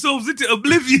pam themselves into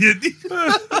oblivion. It's the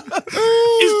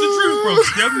truth, bro.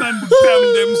 Them man would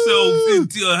pam themselves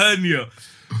into a hernia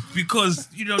because,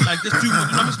 you know, like there's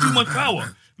too much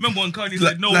power. Remember when Kanye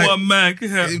said, "No one man can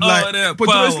have all that but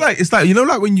power." it's like you know,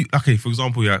 like when you for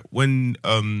example, when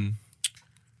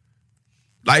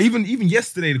like even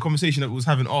yesterday, the conversation that we was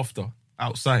having after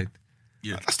outside,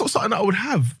 that's not something that I would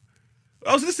have.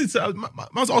 I was listening to,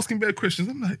 I was asking better questions.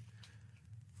 I'm like,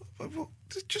 well,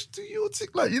 just do your thing.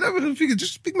 Like, you never figure,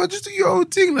 just big man, just do your own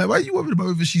thing. Like, why are you worried about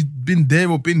whether she's been there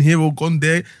or been here or gone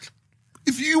there?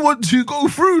 If you want to go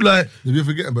through, like... If you're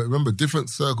forgetting, but remember,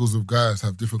 different circles of guys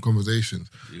have different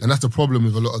conversations. Yeah. And that's the problem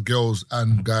with a lot of girls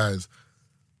and guys,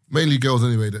 mainly girls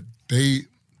anyway, that they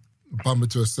bump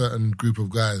into a certain group of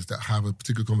guys that have a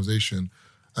particular conversation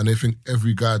and they think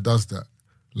every guy does that.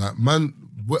 Like, man,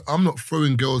 I'm not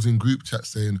throwing girls in group chat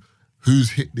saying, who's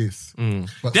hit this?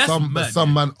 But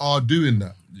some men are doing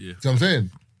that. Yeah. Do you know what I'm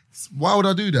saying? Why would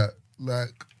I do that?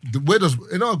 Like...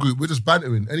 in our group, we're just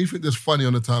bantering. Anything that's funny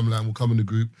on the timeline will come in the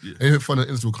group. Yeah. Anything funny on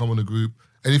Insta will come on the group.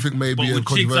 Anything maybe but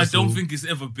controversial. Chicks, I don't think it's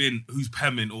ever been who's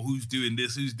pamming or who's doing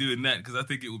this, who's doing that, because I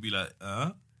think it would be like,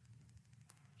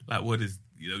 like what is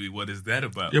that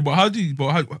about? Yeah, but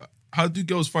how do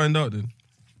girls find out then?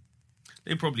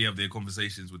 They probably have their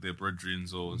conversations with their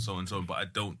brethrens or so and so on, but I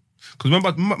don't. Because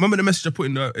remember the message I put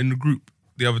in the group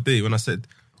the other day when I said,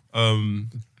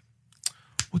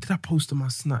 what did I post on my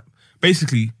Snap?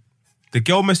 Basically, the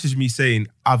girl messaged me saying,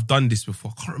 I've done this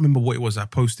before. I can't remember what it was I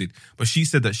posted. But she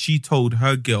said that she told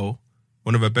her girl,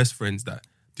 one of her best friends, that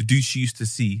the dude she used to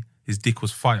see, his dick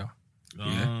was fire.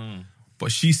 Yeah.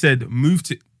 But she said, move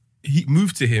to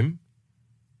him.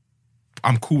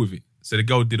 I'm cool with it. So the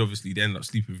girl did, obviously. They ended up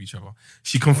sleeping with each other.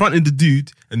 She confronted the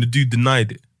dude and the dude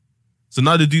denied it. So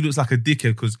now the dude looks like a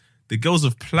dickhead because the girls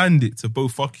have planned it to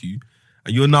both fuck you.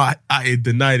 And you're not at it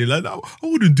denying it. Like, no, I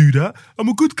wouldn't do that. I'm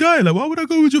a good guy. Like, why would I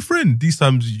go with your friend? These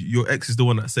times, your ex is the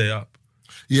one that set it up.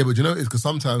 Yeah, but you know, it's because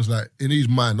sometimes, like, in his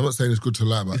mind, I'm not saying it's good to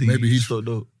lie, but maybe he's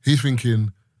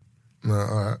thinking, no,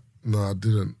 all right, no, I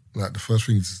didn't. Like, the first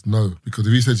thing is no. Because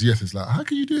if he says yes, it's like, how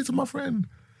can you do it to my friend?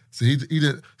 So he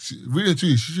didn't, really and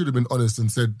truly, she should have been honest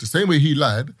and said, the same way he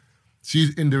lied,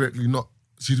 she's indirectly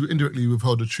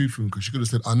withheld the truth from him because she could have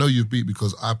said, I know you've beat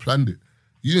because I planned it.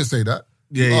 You didn't say that.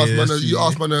 You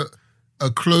asked man a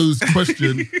closed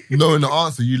question knowing the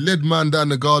answer. You led man down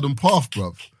the garden path,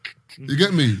 bruv. You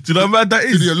get me? Do you know how mad that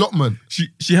is? To the allotment.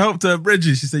 She helped her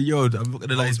Reggie. She said, yo, I'm not going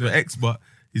to lie, he's my ex, but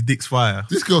his dick's fire.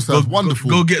 This girl sounds wonderful.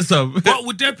 Go get some. What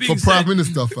would that be for Prime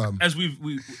Minister, fam? As we've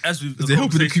they're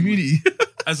helping the community.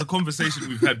 As a conversation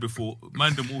we've had before,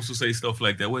 man them also say stuff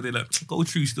like that where they're like, go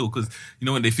true still, because, you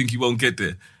know, when they think you won't get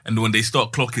there. And when they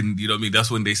start clocking, you know what I mean, that's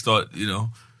when they start, you know,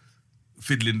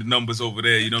 fiddling the numbers over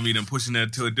there, you know what I mean, and pushing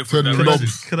that to a different direction.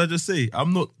 Can I just say,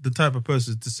 I'm not the type of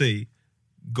person to say,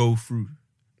 go through,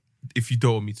 if you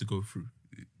don't want me to go through.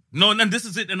 No, and this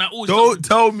is it, and I always... Don't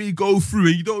tell me go through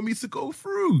and you don't want me to go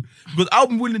through. Because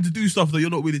I'm willing to do stuff that you're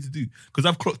not willing to do. Because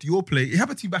I've clocked your play. It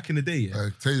happened to you back in the day, yeah?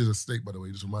 Taylor's a steak, by the way,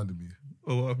 you just reminded me.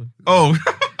 Oh, what happened? Oh.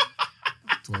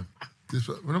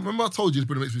 Remember I told you this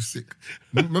brother makes me sick?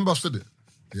 Remember I said it?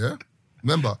 Yeah?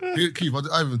 Remember, Keith,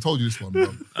 I haven't even told you this one,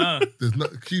 bro. There's no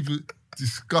Keith,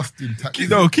 disgusting tactics.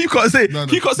 No, Keith can't say.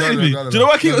 Keith can't say anything. Do you know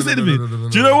why Keith can't say anything?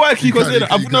 Do you know why Keith can't say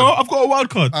that? I've got a wild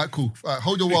card. Alright, cool. Alright,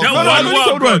 hold your wild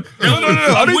card. No.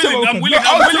 I'm willing to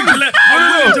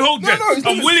hold that.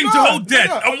 I'm willing to hold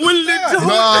that. I'm willing to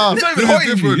hold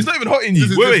that. It's not even hot in you.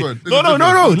 Wait.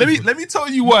 No. Let me tell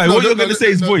you why. What you're going to say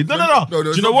is void. No.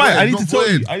 Do you know why? I need to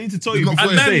tell you. I need to tell you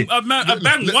before you say it. I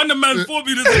banged one man for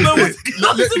me.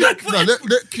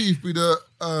 Let Keith be the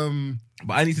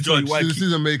but I need to tell you why. The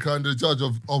decision maker and the judge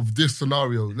of this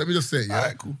scenario. Let me just say it, yeah?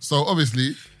 Alright, cool. So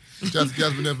obviously,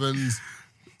 Jasmine Evans,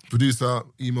 producer,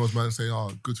 emails man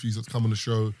saying, good for you to come on the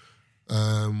show,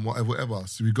 whatever.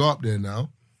 So we go up there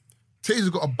now. Taser's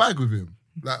got a bag with him,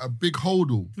 like a big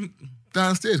holdall,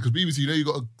 downstairs, because BBC, you know, you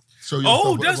got to show your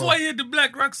stuff, that's why he had the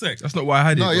black rucksack. That's not why I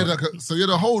had it. No, he had so he had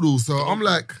a holdall. So I'm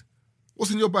like,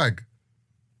 what's in your bag?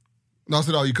 And I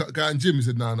said, you got guy in gym? He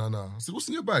said, no. I said, what's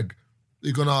in your bag?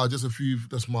 He gone, just a few,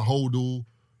 that's my holdall.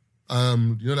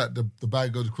 You know, like the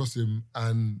bag goes across him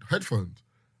and headphones.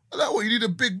 I'm like, what, you need a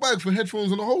big bag for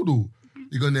headphones and a holdall?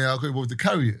 He gone, I couldn't bother to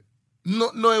carry it.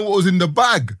 Not knowing what was in the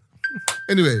bag.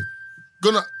 Anyway,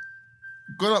 gone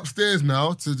upstairs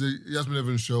now to the Jasmine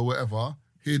Evans show, whatever.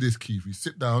 Hear this, Keith. We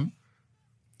sit down.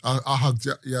 I hug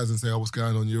Yaz and say, what's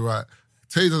going on? You're right.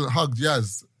 Tay doesn't hug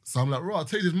Yaz. So I'm like, right,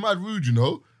 Tay is mad rude, you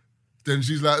know? Then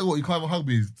she's like, "Oh, you can't even hug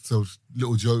me." So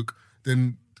little joke.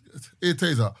 Then here,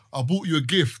 Taser, I bought you a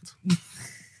gift.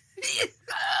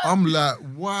 I'm like,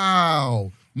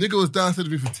 wow. Nigga was downstairs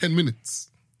with me for 10 minutes.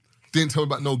 Didn't tell me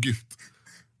about no gift.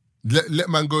 Let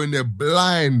man go in there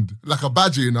blind, like a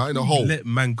badger, in a hole. Let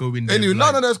man go in there. Anyway,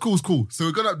 blind. no, it's cool, it's cool. So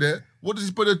we got up there. What does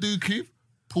his brother do, Keith?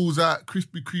 Pulls out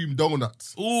Krispy Kreme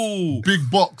donuts. Ooh. Big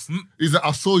box. He's like,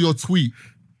 I saw your tweet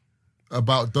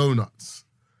about donuts.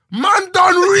 Man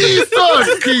done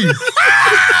research, Keith.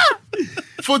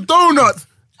 For donuts.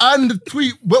 And the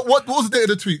tweet, what was the date of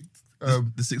the tweet?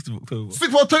 The 6th of October. 6th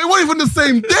of October, it wasn't even the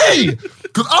same day.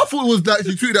 Because I thought it was that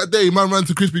she tweeted that day, man ran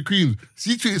to Krispy Kreme.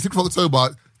 She tweeted 6th of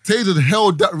October. Taser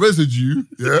held that residue,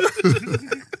 yeah,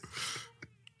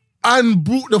 and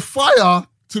brought the fire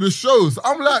to the shows.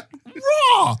 I'm like,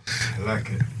 raw. I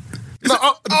like it. Like,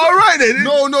 all right then.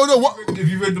 No. What? Have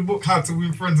you read the book How to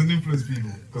Win Friends and Influence People?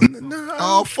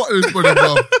 Oh, fuck this, brother,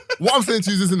 bro. What I'm saying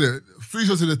to you is, isn't it? 3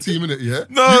 shots in the team, innit, yeah?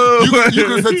 No. You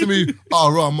could have said to me,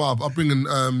 oh, right, Marv, I'm bringing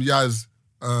Yaz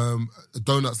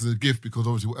donuts as a gift because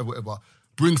obviously whatever.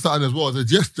 Bring something as well as a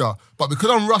gesture. But because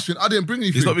I'm rushing, I didn't bring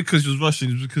anything. It's not because you was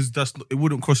rushing, it's because it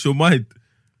wouldn't cross your mind.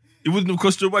 It wouldn't have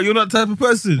crossed your mind. You're not that type of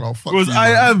person. Well, fuck Whereas you,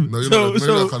 I man. am. No, you're not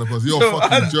that kind of person. You're a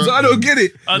fucking jerk. So I don't get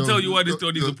it. I'll tell you why this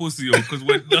dude is a pussy, yo. Because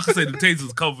when, like I said, the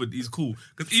Taser's covered, he's cool.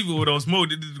 Because even when I was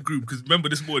molded in the group, because remember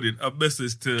this morning, I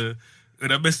messaged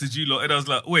you lot, and I was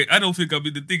like, wait, I don't think I'm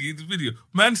in the thing in the video.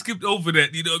 Man skipped over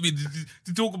that, you know what I mean,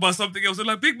 to talk about something else. I'm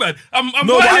like, big man, I'm I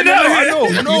know.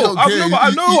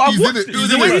 I've watched it.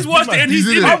 The way he's watched it, and he's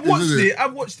in it.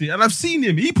 I've watched it, and I've seen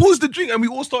him. He paused the drink, and we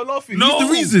all start laughing. No. He's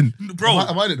the reason. Bro.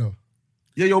 Am I in it though?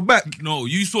 Yeah, you're back. No,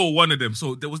 you saw one of them.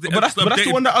 So there was the But that's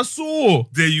the one that I saw.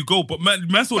 There you go. But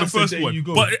man saw the first there one. you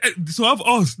go. But so I've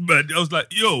asked, man. I was like,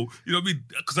 yo, you know what I mean?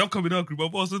 Because I'm coming out group. My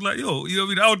boss was like, yo, you know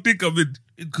what I mean? I don't think I'm in.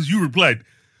 Because you replied.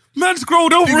 Man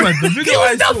scrolled over it. The video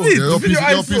I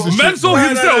saw. Man saw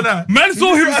himself. Man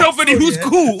saw himself and he was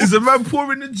cool. Is a man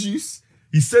pouring the juice.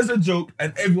 He says a joke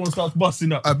and everyone starts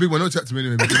busting up. Big man, don't chat to me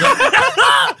anyway. Because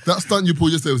that stunt you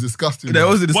pulled yesterday was disgusting. That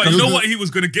was But disgusting. you know what he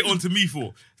was going to get onto me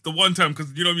for? The one time,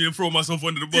 because you know what I mean, throw myself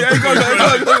under the bus. Yeah,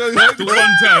 The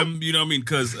one time, you know what I mean,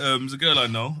 because there's a girl I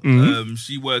know,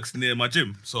 she works near my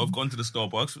gym. So I've gone to the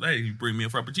Starbucks, hey, you bring me a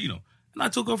Frappuccino. And I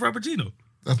took her a Frappuccino.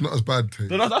 That's not as bad, Tate.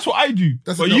 No, that's what I do.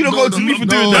 That's But you don't go to me for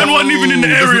doing Man that. wasn't even in the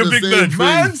that's area, not the big same man. thing.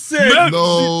 Man said,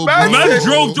 Man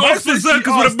drove to Oxford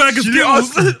Circus with a bag of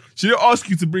skills. She didn't ask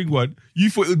you to bring one. You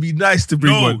thought it would be nice to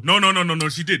bring one. No.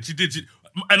 She did.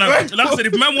 And like I said,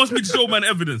 if man wants me to show man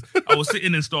evidence, I was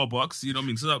sitting in Starbucks, you know what I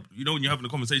mean? So, you know when you're having a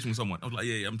conversation with someone, I was like,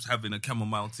 yeah, I'm just having a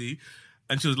chamomile tea.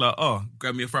 And she was like, oh,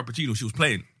 grab me a Frappuccino. She was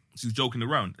playing. She was joking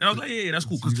around. And I was like, yeah, that's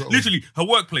cool. Because literally, her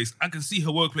workplace, I can see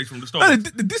her workplace from the No,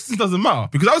 Starbucks. the distance doesn't matter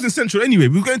because I was in Central anyway.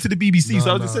 We were going to the BBC, so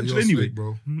I was in Central you're anyway. sick,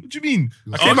 bro. What do you mean?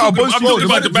 I I'm came out of Bond talking Street.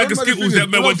 about the bag of Skittles that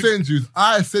man What I'm went to. saying to you is,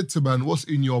 I said to man, what's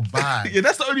in your bag? Yeah,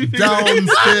 that's the only thing.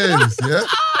 Downstairs, yeah?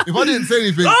 If I didn't say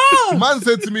anything, man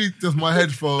said to me, just my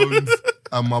headphones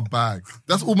and my bag.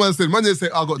 That's all man said. Man didn't say,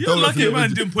 I got You're donuts. lucky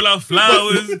man didn't pull out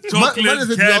flowers, Man chocolate, didn't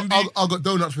say to me, candy. I got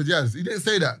donuts for Jazz. He didn't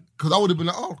say that. Because I would have been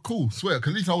like, oh, cool, swear.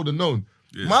 Because at least I would have known.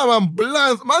 Yeah. My man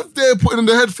blinds. Man's there putting in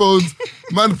the headphones.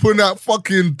 Man putting out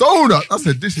fucking donut. I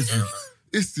said, this is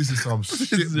some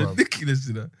shit, It's bro. ridiculous,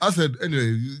 you know. I said,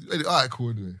 anyway, all right, cool,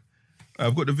 anyway.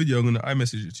 I've got the video. I'm gonna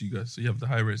iMessage it to you guys, so you have the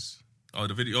high res. Oh,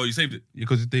 the video. Oh, you saved it?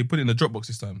 Because they put it in the Dropbox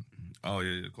this time. Oh,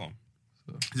 yeah, come on.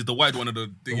 Is it the wide one or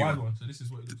the thing? one. So this is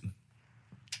what it looks like.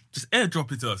 Just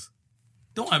airdrop it to us.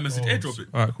 Don't iMessage, airdrop it.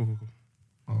 All right, cool.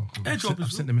 Airdrop I've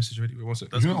it. sent the message already. Wait, one sec.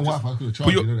 If you're not on Wi-Fi, I could have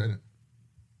charged you, you know that, innit?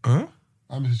 Huh?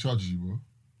 I message charges you, bro.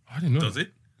 I didn't know. Does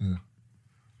it? Yeah.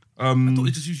 I thought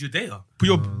it just used your data. Put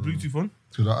your Bluetooth on.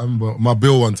 Because I remember my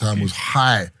bill one time was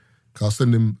high. Because I was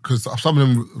sending, because some of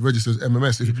them registers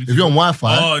MMS. If you're on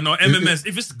Wi-Fi. Oh, no, MMS.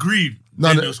 If it's green,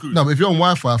 then you're screwed. No, but if you're on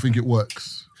Wi-Fi, I think it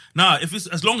works. Nah, if it's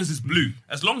as long as it's blue.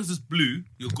 As long as it's blue,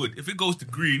 you're good. If it goes to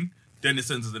green, then it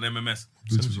sends as an MMS.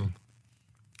 Bluetooth on.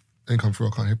 Ain't come through, I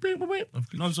can't hear. Beep, beep,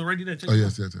 beep. No, it's already there. Check Oh, it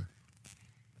yes.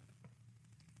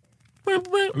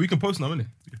 We can post now, innit?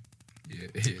 Yeah.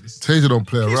 Taser don't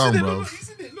play around, bro.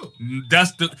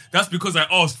 That's because I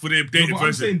asked for the updated I'm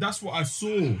version. saying that's what I saw.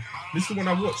 This is the one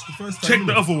I watched the first time. Check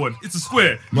the other one. It's a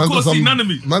square. You Man can't see none of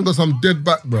me. Man got some dead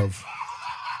back, bruv.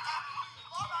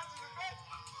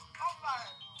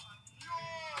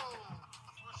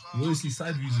 You only see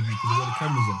side views of you because of all the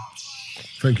cameras on.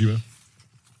 Thank you, man.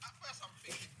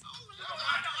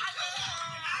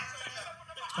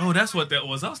 Oh, that's what that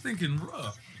was. I was thinking,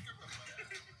 bruh.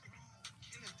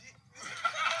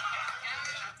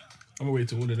 I'm gonna wait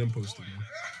till all of them post it,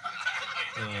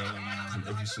 man.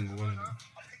 Every single one of them.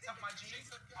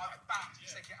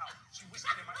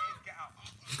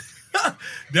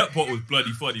 That part was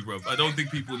bloody funny, bro. I don't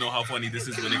think people know how funny this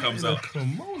is when it comes out.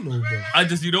 Come on, bro. I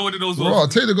just, you know what it was? Bro,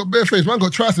 Taylor got bare face. Man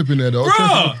got tricep in there, though.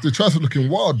 Bruh. The tricep looking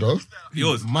wild, though.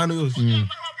 Yours. Mine or yours?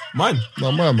 Mine.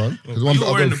 No, mine, man. There's one You that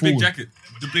were I wearing go the big forward. jacket,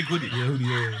 the big hoodie. Yeah, hoodie,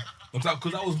 yeah.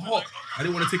 Because that was hot. I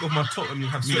didn't want to take off my top and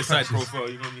have Me a sweat side patches. profile,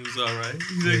 you know, he was alright.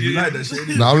 Yeah, you like that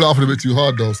shit? Nah, I'm laughing a bit too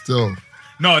hard, though, still.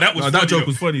 No, that was No, funny. that joke though.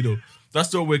 was funny though. That's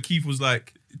the one where Keith was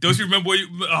like, Don't you remember what you...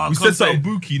 Oh, I we can't said say something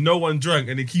bookie, no one drank,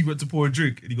 and then Keith went to pour a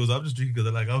drink, and he goes, I'm just drinking because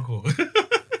I like alcohol.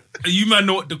 You man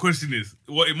know what the question is.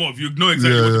 What it more? If you know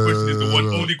exactly what the question is, the one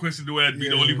yeah. only question the way I'd be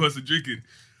the only person drinking.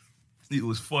 It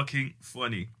was fucking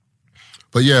funny.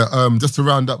 But yeah, just to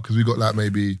round up, because we got like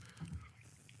maybe...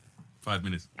 5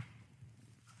 minutes.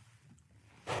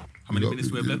 How many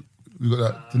minutes we have left? We got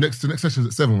that. The next session's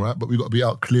at 7, right? But we got to be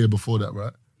out clear before that,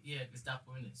 right? Yeah, it's that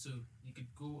point. So you could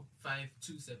go 5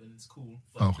 to 7. It's cool.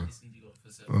 But Okay. it's need to go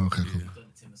for 7. Okay, cool. We've done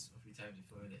the 10 3 times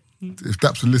before, innit? If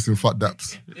Daps would listen, fuck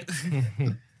Daps.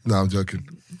 No, I'm joking.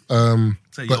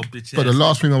 Say But, your bitch but the ass.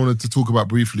 last thing I wanted to talk about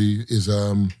briefly is,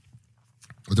 I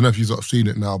don't know if you've sort of seen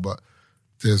it now, but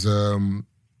there's,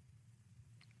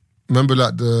 remember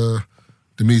like the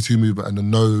Me Too movement and the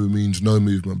no means no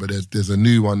movement, but there's a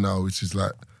new one now, which is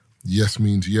like yes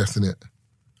means yes, innit?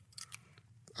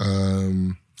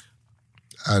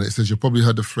 And it says, you've probably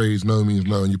heard the phrase no means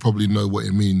no, and you probably know what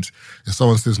it means. If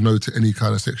someone says no to any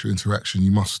kind of sexual interaction,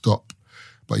 you must stop.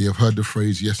 But you've heard the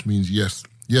phrase yes means yes.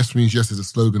 Yes means yes is a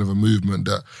slogan of a movement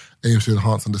that aims to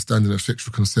enhance understanding of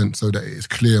sexual consent so that it is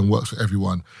clear and works for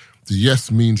everyone. The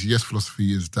yes means yes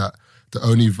philosophy is that the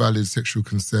only valid sexual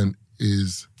consent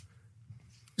is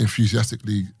enthusiastic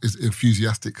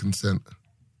consent.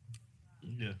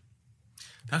 Yeah.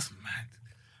 That's mad.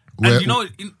 Where- and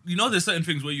you know, there's certain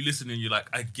things where you listen and you're like,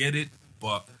 I get it,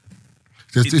 but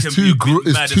It's can too be a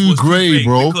bit mad it's if it too was grey, vague,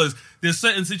 bro. Because there's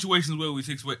certain situations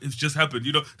where it's just happened.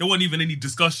 You know, there wasn't even any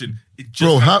discussion. It just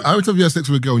Bro, how happened. many times have you had sex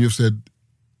with a girl and you've said,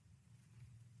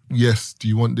 yes, do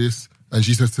you want this? And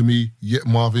she says to me, yeah,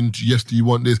 Marvin, yes, do you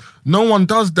want this? No one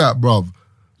does that, bruv.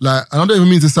 Like, and I don't even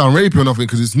mean to sound rapey or nothing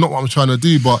because it's not what I'm trying to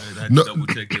do, but... no, double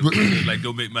check it. Like,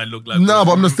 don't make man look like... No,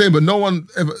 but I'm just saying, but no one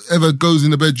ever goes in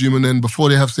the bedroom and then before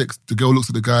they have sex, the girl looks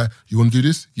at the guy, you want to do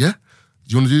this? Yeah? Do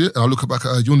you want to do this? And I look back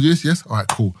at her, you want to do this? Yes? All right,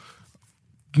 cool.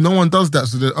 No one does that.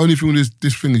 So the only thing with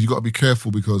this thing is you got to be careful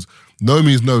because no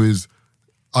means no is...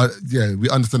 we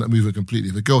understand that movement completely.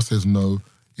 If a girl says no,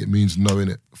 it means no,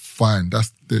 innit? Fine.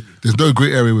 There's no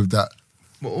grey area with that.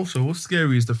 But also, what's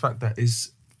scary is the fact that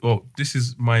this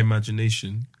is my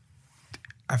imagination.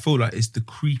 I feel like it's the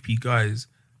creepy guys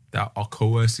that are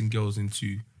coercing girls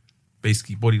into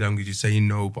basically body language is saying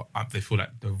no, but they feel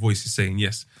like the voice is saying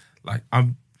yes. Like,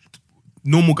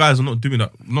 normal guys are not doing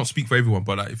that. Not speak for everyone,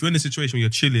 but like if you're in a situation where you're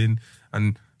chilling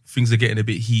and things are getting a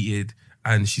bit heated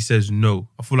and she says no,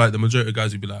 I feel like the majority of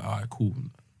guys would be like, all right, cool.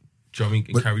 Do you know what I mean?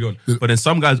 And carry on. But then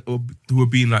some guys who are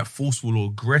being like forceful or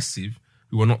aggressive,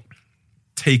 who are not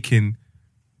taking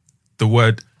the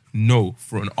word no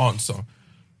for an answer,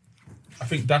 I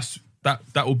think that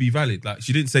will be valid. Like,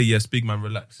 she didn't say yes, big man,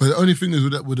 relax. But the only thing is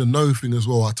with the no thing as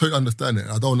well, I totally understand it.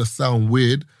 I don't want to sound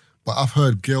weird, but I've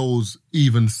heard girls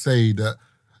even say that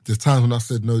there's times when I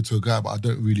said no to a guy, but I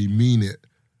don't really mean it.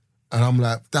 And I'm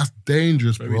like, that's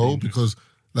dangerous, Very bro. dangerous. Because,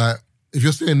 like, if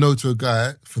you're saying no to a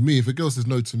guy, for me, if a girl says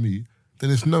no to me, then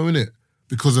it's no, innit?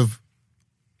 Because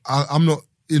I'm not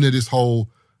into this whole,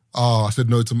 I said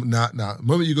no to, nah. The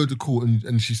moment you go to court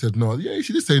and she said no, yeah,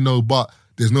 she did say no, but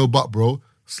there's no but, bro.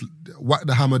 Whack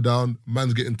the hammer down,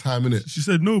 man's getting time, innit? She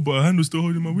said no, but her hand was still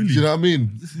holding my willy. Do you know what I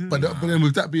mean? But then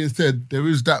with that being said, there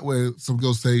is that where some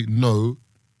girls say no,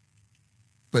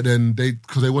 but then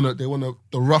because they want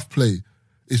the rough play.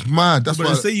 It's mad. That's but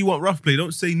why. then say you want rough play,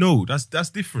 don't say no. That's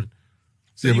different.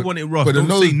 Say Yeah, you but- want it rough, but don't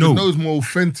say no. The no's more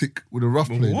authentic with a rough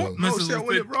play. What? Though. No, say I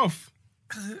want it rough.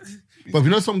 But if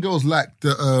you know some girls like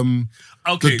the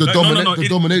Okay, the no,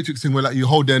 dominatrix thing where like you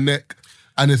hold their neck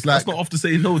and it's like That's not off to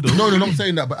say no, though. No, I'm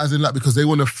saying that, but as in like because they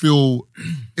want to feel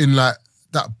in like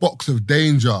that box of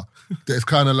danger that it's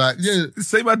kind of like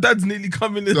Say my dad's nearly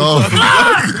coming in. Oh.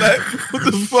 Like, what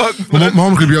the fuck, My man?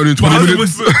 mom could be only in 20 My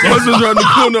minutes. husband's around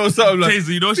the corner or something like.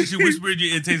 Taser, you know she should whisper in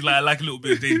your ear, Taser, like, I like a little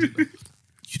bit of danger. Like,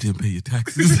 you didn't pay your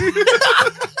taxes. You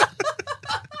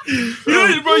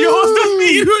know, bro, your house does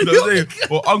me. You know what I'm saying?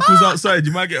 Or uncle's outside,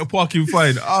 you might get a parking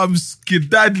fine. I'm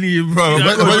skedaddling, bro.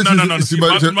 No. See,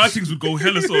 my things would go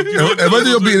hella soft. You know, Imagine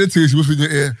you're beating the team, she whispers in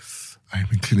your ear, I ain't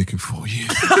been clinicking 4 years.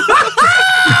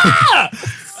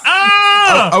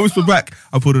 I whisper back,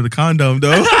 I put her the condom,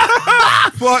 though.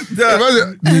 Fuck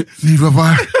that. Imagine, need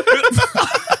rubber.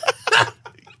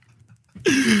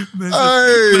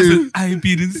 Hey. I ain't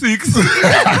beating 6.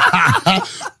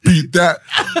 Beat that.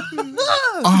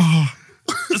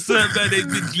 A certain man ain't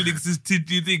been clinics is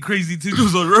think crazy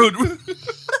Tidgels on road.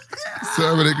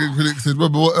 So when they clinics said,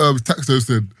 remember what Taxo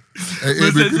said? Hey,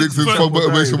 clinics is from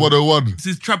Motivation 101. This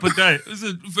is Trapper Die. This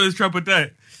is first Trapper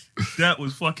Die. That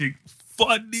was fucking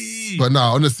funny. But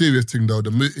nah, on a serious thing though,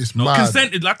 it's mad.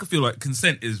 Consent, I feel like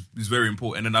consent is very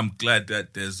important, and I'm glad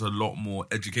that there's a lot more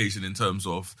education in terms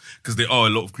of, because there are a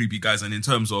lot of creepy guys, and in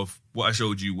terms of what I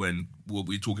showed you when what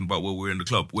we're talking about when we're in the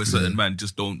club, where certain man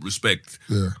just don't respect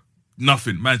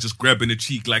nothing. Man just grabbing the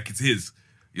cheek like it's his.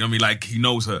 You know what I mean? Like he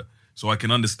knows her. So I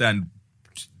can understand,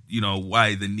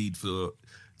 why the need for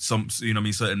some,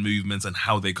 certain movements and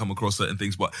how they come across certain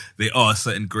things, but there are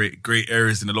certain great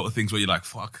areas in a lot of things where you're like,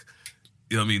 fuck.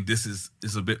 You know what I mean? This is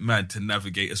a bit mad to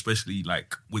navigate, especially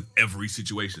like with every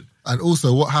situation. And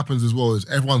also what happens as well is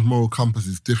everyone's moral compass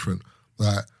is different.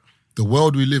 Like the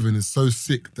world we live in is so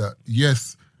sick that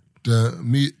yes, the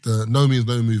no means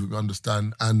no movement we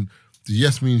understand, and the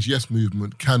yes means yes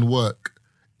movement can work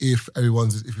if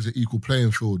it's an equal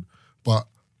playing field. But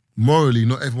morally,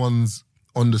 not everyone's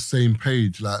on the same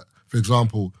page. Like, for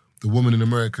example, the woman in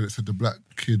America that said the black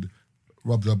kid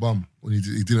rubbed her bum when he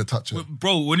didn't touch her.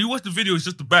 Bro, when you watch the video, it's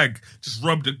just the bag. Just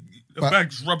rubbed it.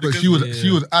 But she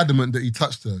was adamant that he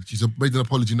touched her. She's made an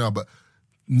apology now, but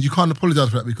you can't apologise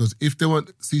for that because if there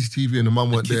weren't CCTV and the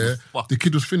mum weren't there, the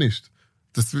kid was finished.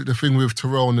 The thing with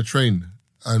Terrell on the train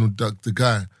and the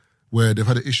guy where they've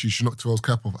had an issue, she knocked Terrell's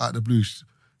cap off out of the blue.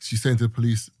 She's saying to the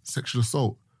police sexual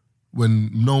assault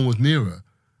when no one was near her.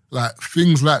 Like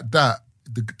things like that.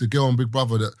 The girl on Big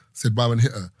Brother that said Byron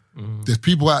hit her. There's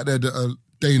people out there that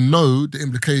they know the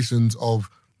implications of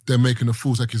them making a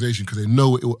false accusation because they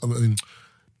know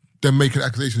them making an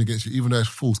accusation against you, even though it's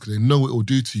false, because they know what it will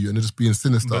do to you, and they're just being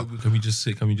sinister. But can we just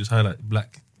highlight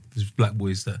there's black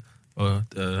boys that are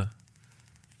the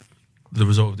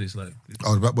result of this? Like,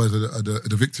 the black boys are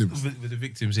the victims. With the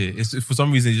victims here, it's for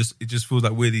some reason it just feels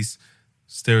like we're these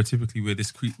stereotypically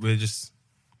we're just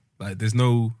like there's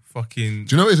no fucking.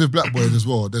 Do you know what it is with black boys as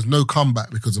well? There's no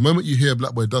comeback because the moment you hear a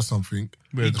black boy does something,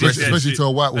 especially to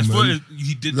a white woman,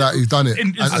 he's done it,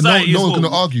 and no one's going to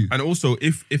argue. And also,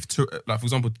 if like for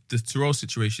example, the Terrell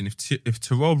situation, if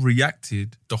Terrell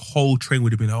reacted, the whole train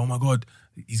would have been like, oh my god,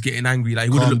 he's getting angry.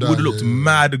 Like he would have looked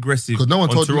mad aggressive. Because no one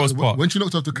told Terrell's part. When she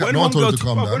knocked off the cap, no one told her to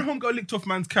calm down. When Homegirl licked off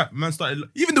man's cap, man started.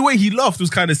 Even the way he laughed was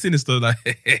kind of sinister. Like,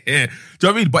 do you know what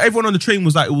I mean? But everyone on the train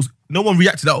was like, no one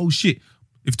reacted. Like, oh shit.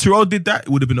 If Terrell did that, it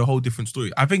would have been a whole different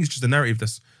story. I think it's just a narrative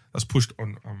that's pushed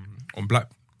on black.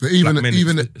 But even black men,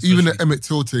 even the Emmett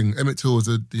Till thing. Emmett Till was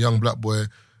the young black boy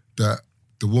that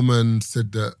the woman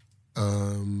said that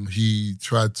he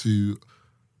tried to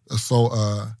assault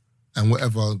her, and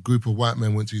whatever group of white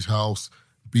men went to his house,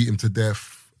 beat him to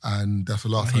death, and that's the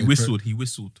last time he whistled. He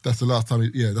whistled. That's the last time.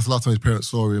 That's the last time his parents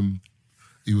saw him.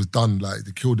 He was done. Like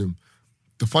they killed him.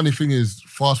 The funny thing is,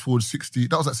 fast forward 60.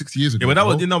 That was like 60 years ago. Yeah,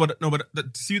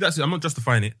 but see, I'm not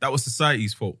justifying it. That was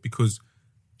society's fault because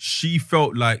she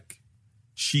felt like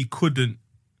she couldn't.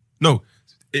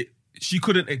 She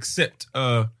couldn't accept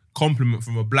a compliment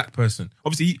from a black person.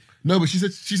 Obviously, but she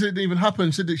said it didn't even happen.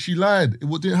 She said that she lied.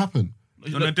 It didn't happen.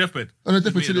 On her deathbed. On her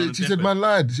deathbed, she said man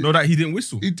lied. No, that he didn't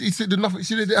whistle. He said nothing.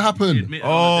 She said it didn't happen.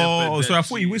 So I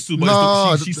thought he whistled,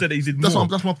 but she said that he did more.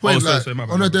 That's my point.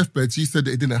 On her deathbed, she said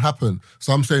that it didn't happen.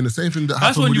 So I'm saying the same thing that happened.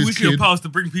 That's when with you this whistle your kid. powers to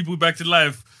bring people back to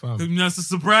life. That's a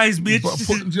surprise, bitch.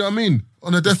 Do you know what I mean?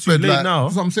 On her deathbed, like now.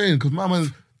 that's what I'm saying. Because my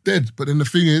man's dead. But then the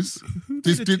thing is, who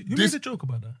made a joke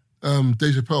about that?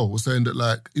 Dave Chappelle was saying that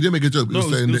like he didn't make a joke, but he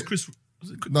was saying that. Chris.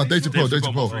 No, Dave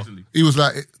Chappelle. He was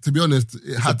like, to be honest,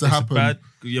 it had to happen. Bad,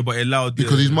 but it allowed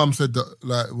because his mum said that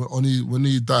like when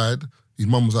he died, his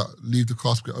mum was like, leave the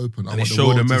casket open. I want the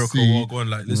world to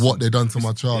see what they done to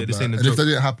my child. Yeah, and if that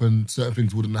didn't happen, certain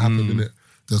things wouldn't have happened, innit?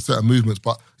 There's certain movements.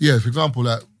 But yeah, for example,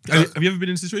 like have you ever been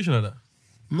in a situation like that?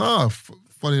 Nah,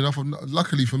 funny enough,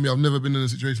 luckily for me, I've never been in a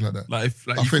situation like that. I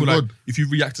feel like if you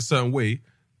react a certain way,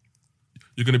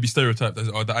 you're gonna be stereotyped as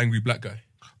the angry black guy.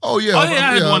 Oh yeah, I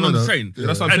had one on the train,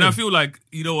 yeah. And I feel like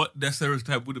you know what, that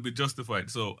stereotype would have been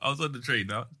justified. So I was on the train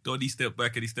now. Donnie stepped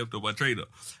back and he stepped on my trainer,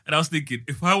 and I was thinking,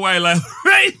 if I while out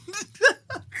right,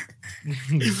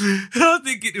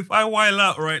 if I while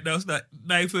out right now, it's like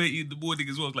 9:30 in the morning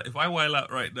as well. It's like if I while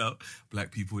out right now,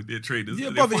 black people in their trainers,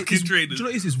 fucking trainers. Do you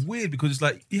know it's weird because it's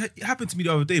like it happened to me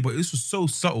the other day, but this was so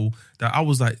subtle that I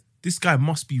was like, this guy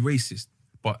must be racist,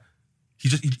 but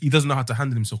he doesn't know how to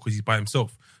handle himself because he's by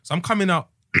himself. So I'm coming out.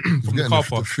 From the car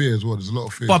park. The fear as well. There's a lot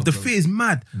of fear. But the fear is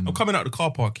mad. I'm coming out of the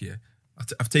car park here.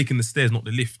 I've taken the stairs, not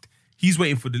the lift. He's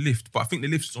waiting for the lift, but I think the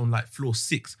lift's on like floor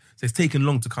 6. So it's taken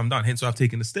long to come down, hence why I've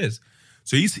taken the stairs.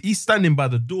 So he's standing by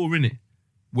the door, innit,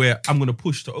 where I'm going to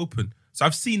push to open. So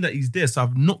I've seen that he's there, so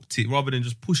I've knocked it rather than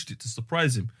just pushed it to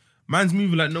surprise him. Man's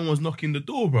moving like no one's knocking the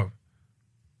door, bro.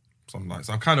 So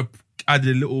I kind of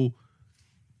added a little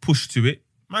push to it.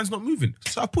 Man's not moving.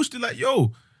 So I pushed it like,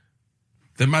 yo.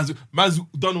 Then man's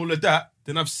done all of that.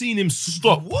 Then I've seen him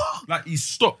stop. What? Like he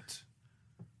stopped.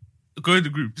 Go in the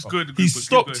group. Just go in the group. He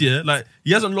stopped, yeah. Like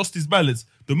he hasn't lost his balance.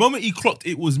 The moment he clocked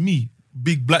it was me,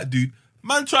 big black dude.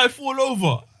 Man tried to fall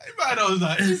over. Man, I was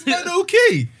like, is that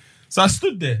okay? So I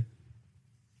stood there.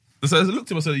 So I looked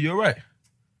at him, I said, you all right?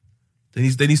 Then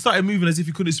he started moving as if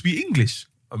he couldn't speak English.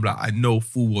 I'm like, I know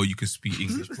full well you can speak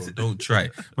English, bro. Don't try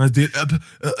it. Man's doing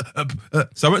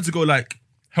So I went to go like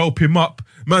help him up.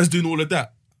 Man's doing all of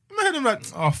that. Man, I'm like,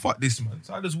 oh fuck this, man.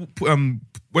 So I just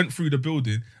went through the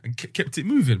building and kept it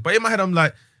moving. But in my head, I'm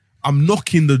like, I'm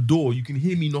knocking the door. You can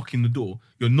hear me knocking the door.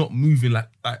 You're not moving. Like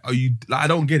are you? Like I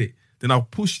don't get it. Then I've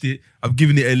pushed it. I've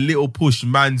given it a little push.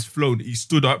 Man's flown. He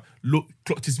stood up,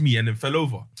 clocked his me, and then fell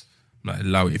over. I'm like,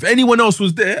 allow it. If anyone else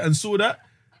was there and saw that,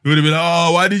 it would have been like,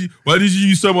 oh, why did you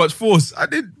use so much force? I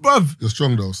did, bruv. You're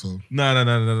strong though, so. No.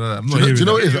 I'm not do hearing you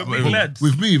know what it that. is?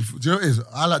 With me, do you know what it is?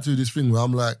 I like to do this thing where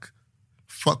I'm like,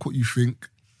 fuck what you think.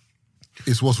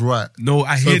 It's what's right. No,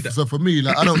 I hear that. So for me,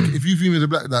 like, I don't. If you view me as a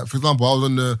black, like, for example, I was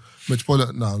on the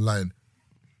Metropolitan line,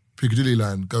 Piccadilly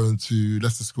line, going to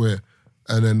Leicester Square,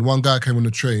 and then one guy came on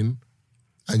the train,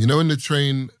 and you know when the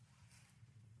train.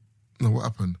 No, what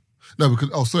happened? No, because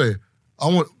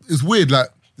it's weird. Like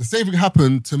the same thing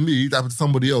happened to me that happened to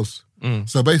somebody else.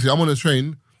 So basically, I'm on the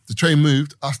train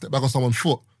moved, I stepped back on someone's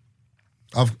foot.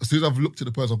 As soon as I've looked at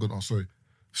the person, I've gone, oh, sorry.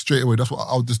 Straight away, that's what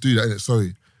I'll just do that, innit?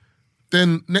 Sorry.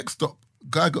 Then next stop,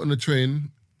 guy got on the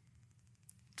train,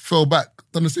 fell back,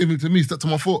 done the same thing to me, stepped to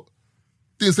my foot.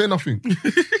 Didn't say nothing.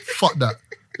 Fuck that.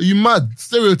 Are you mad?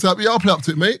 Stereotype? Yeah, I'll play up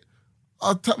to it, mate.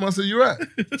 I'll tap myself, I said, you're right.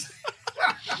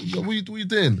 What are you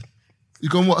doing? You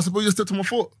going, what? I said, bro, you stepped to my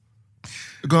foot.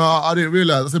 You going, I didn't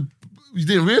realise. I said, you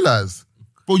didn't realise?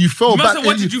 Bro, you fell back.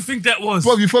 What did you think that was?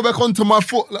 Bro, you fell back onto my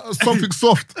foot like something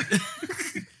soft.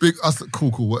 Big, I said,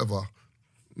 cool, whatever.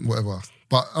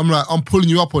 But I'm like, I'm pulling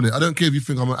you up on it. I don't care if you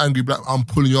think I'm an angry black, I'm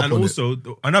pulling you up on it. And also,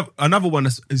 another one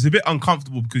is a bit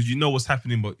uncomfortable because you know what's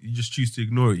happening, but you just choose to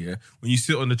ignore it, yeah? When you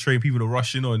sit on the train, people are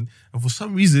rushing on, and for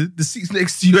some reason, the seats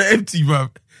next to you are empty, bruv.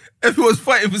 Everyone's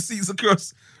fighting for seats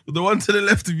across. The one to the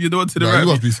left of you, the one to the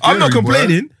right. You scary, I'm not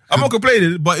complaining. Boy. I'm not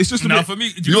complaining, but it's just a bit. For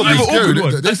me, you're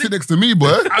scary. They sit next to me,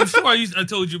 boy. I'm sure I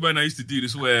told you, man, I used to do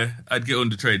this where I'd get on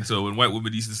the train. So when white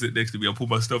women used to sit next to me, I'd pull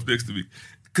my stuff next to me.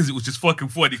 Because it was just fucking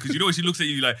funny. Because you know when she looks at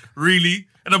you like, really?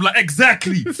 And I'm like,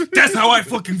 exactly. That's how I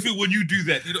fucking feel when you do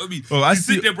that. You know what I mean? Bro, I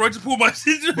sit there, bro, just pull my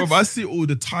shit. Bro, I see it all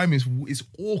the time. It's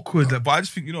awkward. But I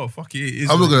just think, you know, fuck it. It is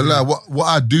I'm not going to lie. What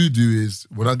I do is,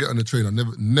 when I get on the train, I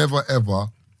never ever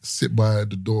sit by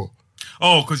the door.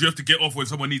 Oh, because you have to get off when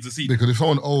someone needs a seat. Because if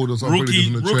someone old or something is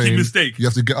on the train, rookie mistake. You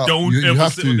have to get up. Don't you ever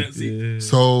have sit to. on that seat. Yeah.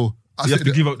 So you have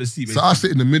to give up the seat. So I sit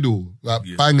in the middle, like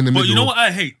bang in the middle. But you know what I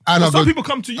hate? And some people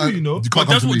come to you, you know. You can't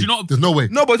come to me. There's no way.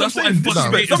 No, but that's what I'm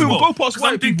saying. Some people go past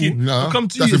white people. Come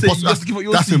to you and say you have to give up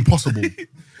your seat. That's impossible.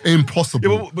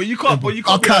 Impossible. Yeah, but you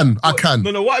can't. I can.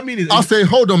 No. What I mean is, I'll say,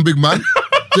 hold on, big man.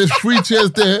 There's 3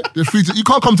 chairs there. You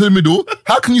can't come to the middle.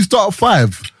 How can you start at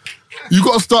 5? You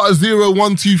got to start at 0,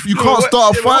 1, 2. You can't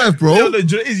start at 5, bro. You know,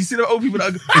 you see the old people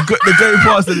that they're going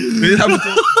past and they have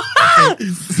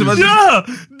Nah.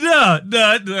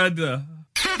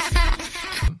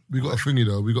 We got a thingy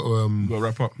though. We got to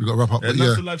wrap up. We got to wrap up. Yeah,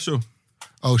 that's the live show.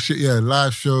 Oh shit! Yeah,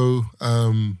 live show.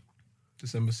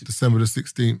 December 16th. December the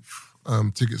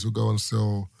 16th. Tickets will go on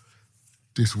sale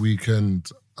this weekend.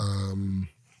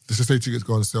 Let's just say tickets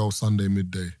go on sale Sunday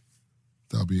midday.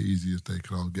 That'll be the easiest day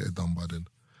because I'll get it done by then.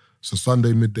 So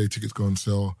Sunday midday tickets go on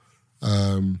sale.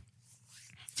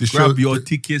 Grab your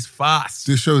tickets fast.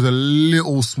 This show is a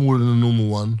little smaller than the normal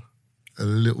one. A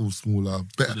little smaller. A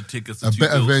better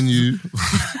venue.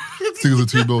 Tickets are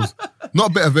 2 bills.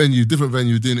 Not a better venue, different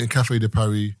venue. Doing it in Café de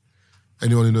Paris.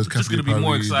 Anyone who knows Café de Paris. It's going to be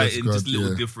more exciting, just a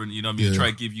little different. You know what I mean? Yeah.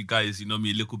 Try to give you guys, you know what I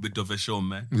mean, a little bit of a show,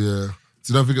 man. Yeah.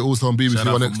 So don't forget also on BBC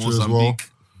One Extra as well.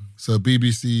 So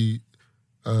BBC...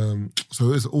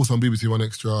 so it's also on BBC One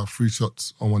Extra, 3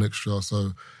 shots on One Extra.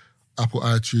 So Apple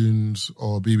iTunes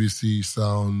or BBC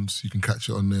Sounds, you can catch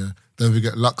it on there. Then we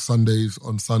get Lux Sundays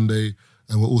on Sunday,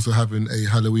 and we're also having a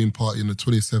Halloween party on the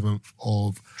 27th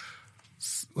of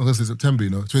September,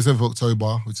 27th of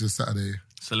October, which is Saturday.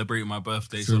 Celebrating my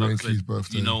birthday. Celebrating Keith's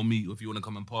birthday. You know me, if you want to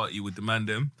come and party with the man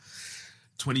them.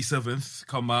 27th,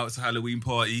 come out. It's a Halloween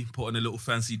party. Put on a little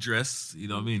fancy dress. You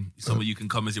know what I mean? Some of you can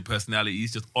come as your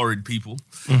personalities, just horrid people.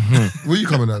 Where you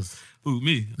coming as? Who,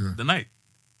 me? Yeah. The night.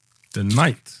 The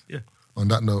night. Yeah. On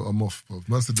that note, I'm off, bro.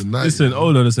 Man said the night. Listen,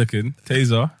 hold on a second.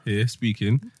 Taser here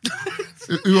speaking.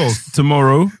 Who else?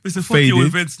 Tomorrow, Listen, fuck your Faded.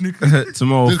 events, nigga.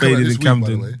 Tomorrow, Didn't come out Faded this in week, by the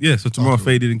Camden. way. Yeah, so tomorrow, Okay.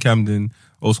 Faded in Camden.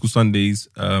 Old School Sundays.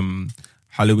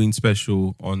 Halloween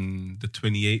special on the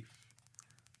 28th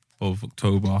of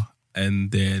October.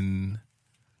 And then,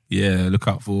 yeah, look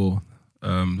out for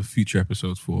the future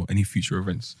episodes for any future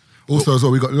events. Also, as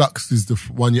well, we got Lux is the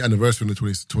 1 year anniversary on the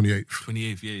 28th.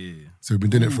 28th, yeah. So we've been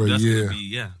doing it for a that's year. Gonna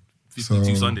be,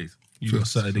 52 Sundays. You got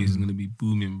Saturdays is going to be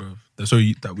booming, bro.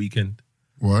 Sorry, that weekend.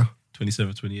 Why?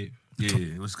 27th, 28th.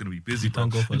 Yeah, it's going to be busy. You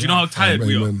can't go for And do you know how that. tired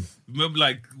we are? Amen. Remember,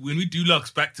 like, when we do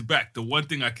Lux back to back, the one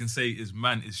thing I can say is,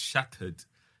 man, is shattered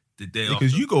the day after.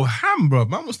 Because you go ham, bro.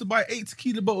 Man wants to buy 8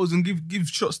 tequila bottles and give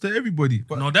shots to everybody.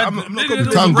 But No, that, I'm not that's gonna a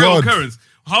Thank rare God. occurrence.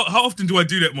 How often do I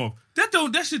do that, Mom?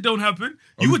 That shit don't happen.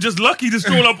 You were just lucky to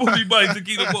stroll up on me buying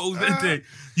tequila bottles that day.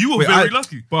 You were very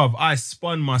lucky. Bruv, I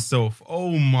spun myself.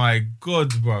 Oh my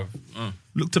God, bruv.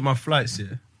 Looked at my flights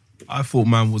here. I thought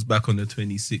man was back on the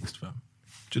 26th, fam.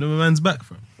 Do you know where man's back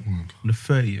from? On the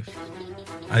 30th.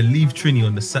 I leave Trini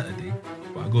on the Saturday,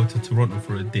 but I go to Toronto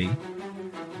for a day.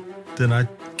 Then I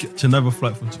catch another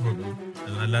flight from Toronto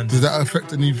and I land. Does that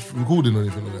affect any recording or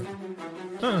anything like that?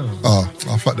 Oh.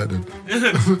 I'll fuck that then.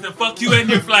 The fuck you and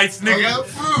your flights, nigga.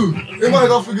 It might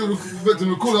not forget to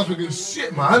record. I'm thinking,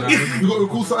 shit, man. We got to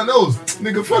record something else.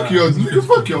 Nigga, fuck yours. Nigga,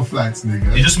 fuck your flights,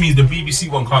 nigga. It just means the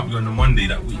BBC one can't be on the Monday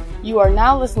that week. You are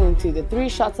now listening to the 3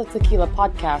 Shots of Tequila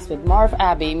podcast with Marv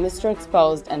Abbey, Mr.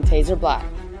 Exposed, and Taser Black.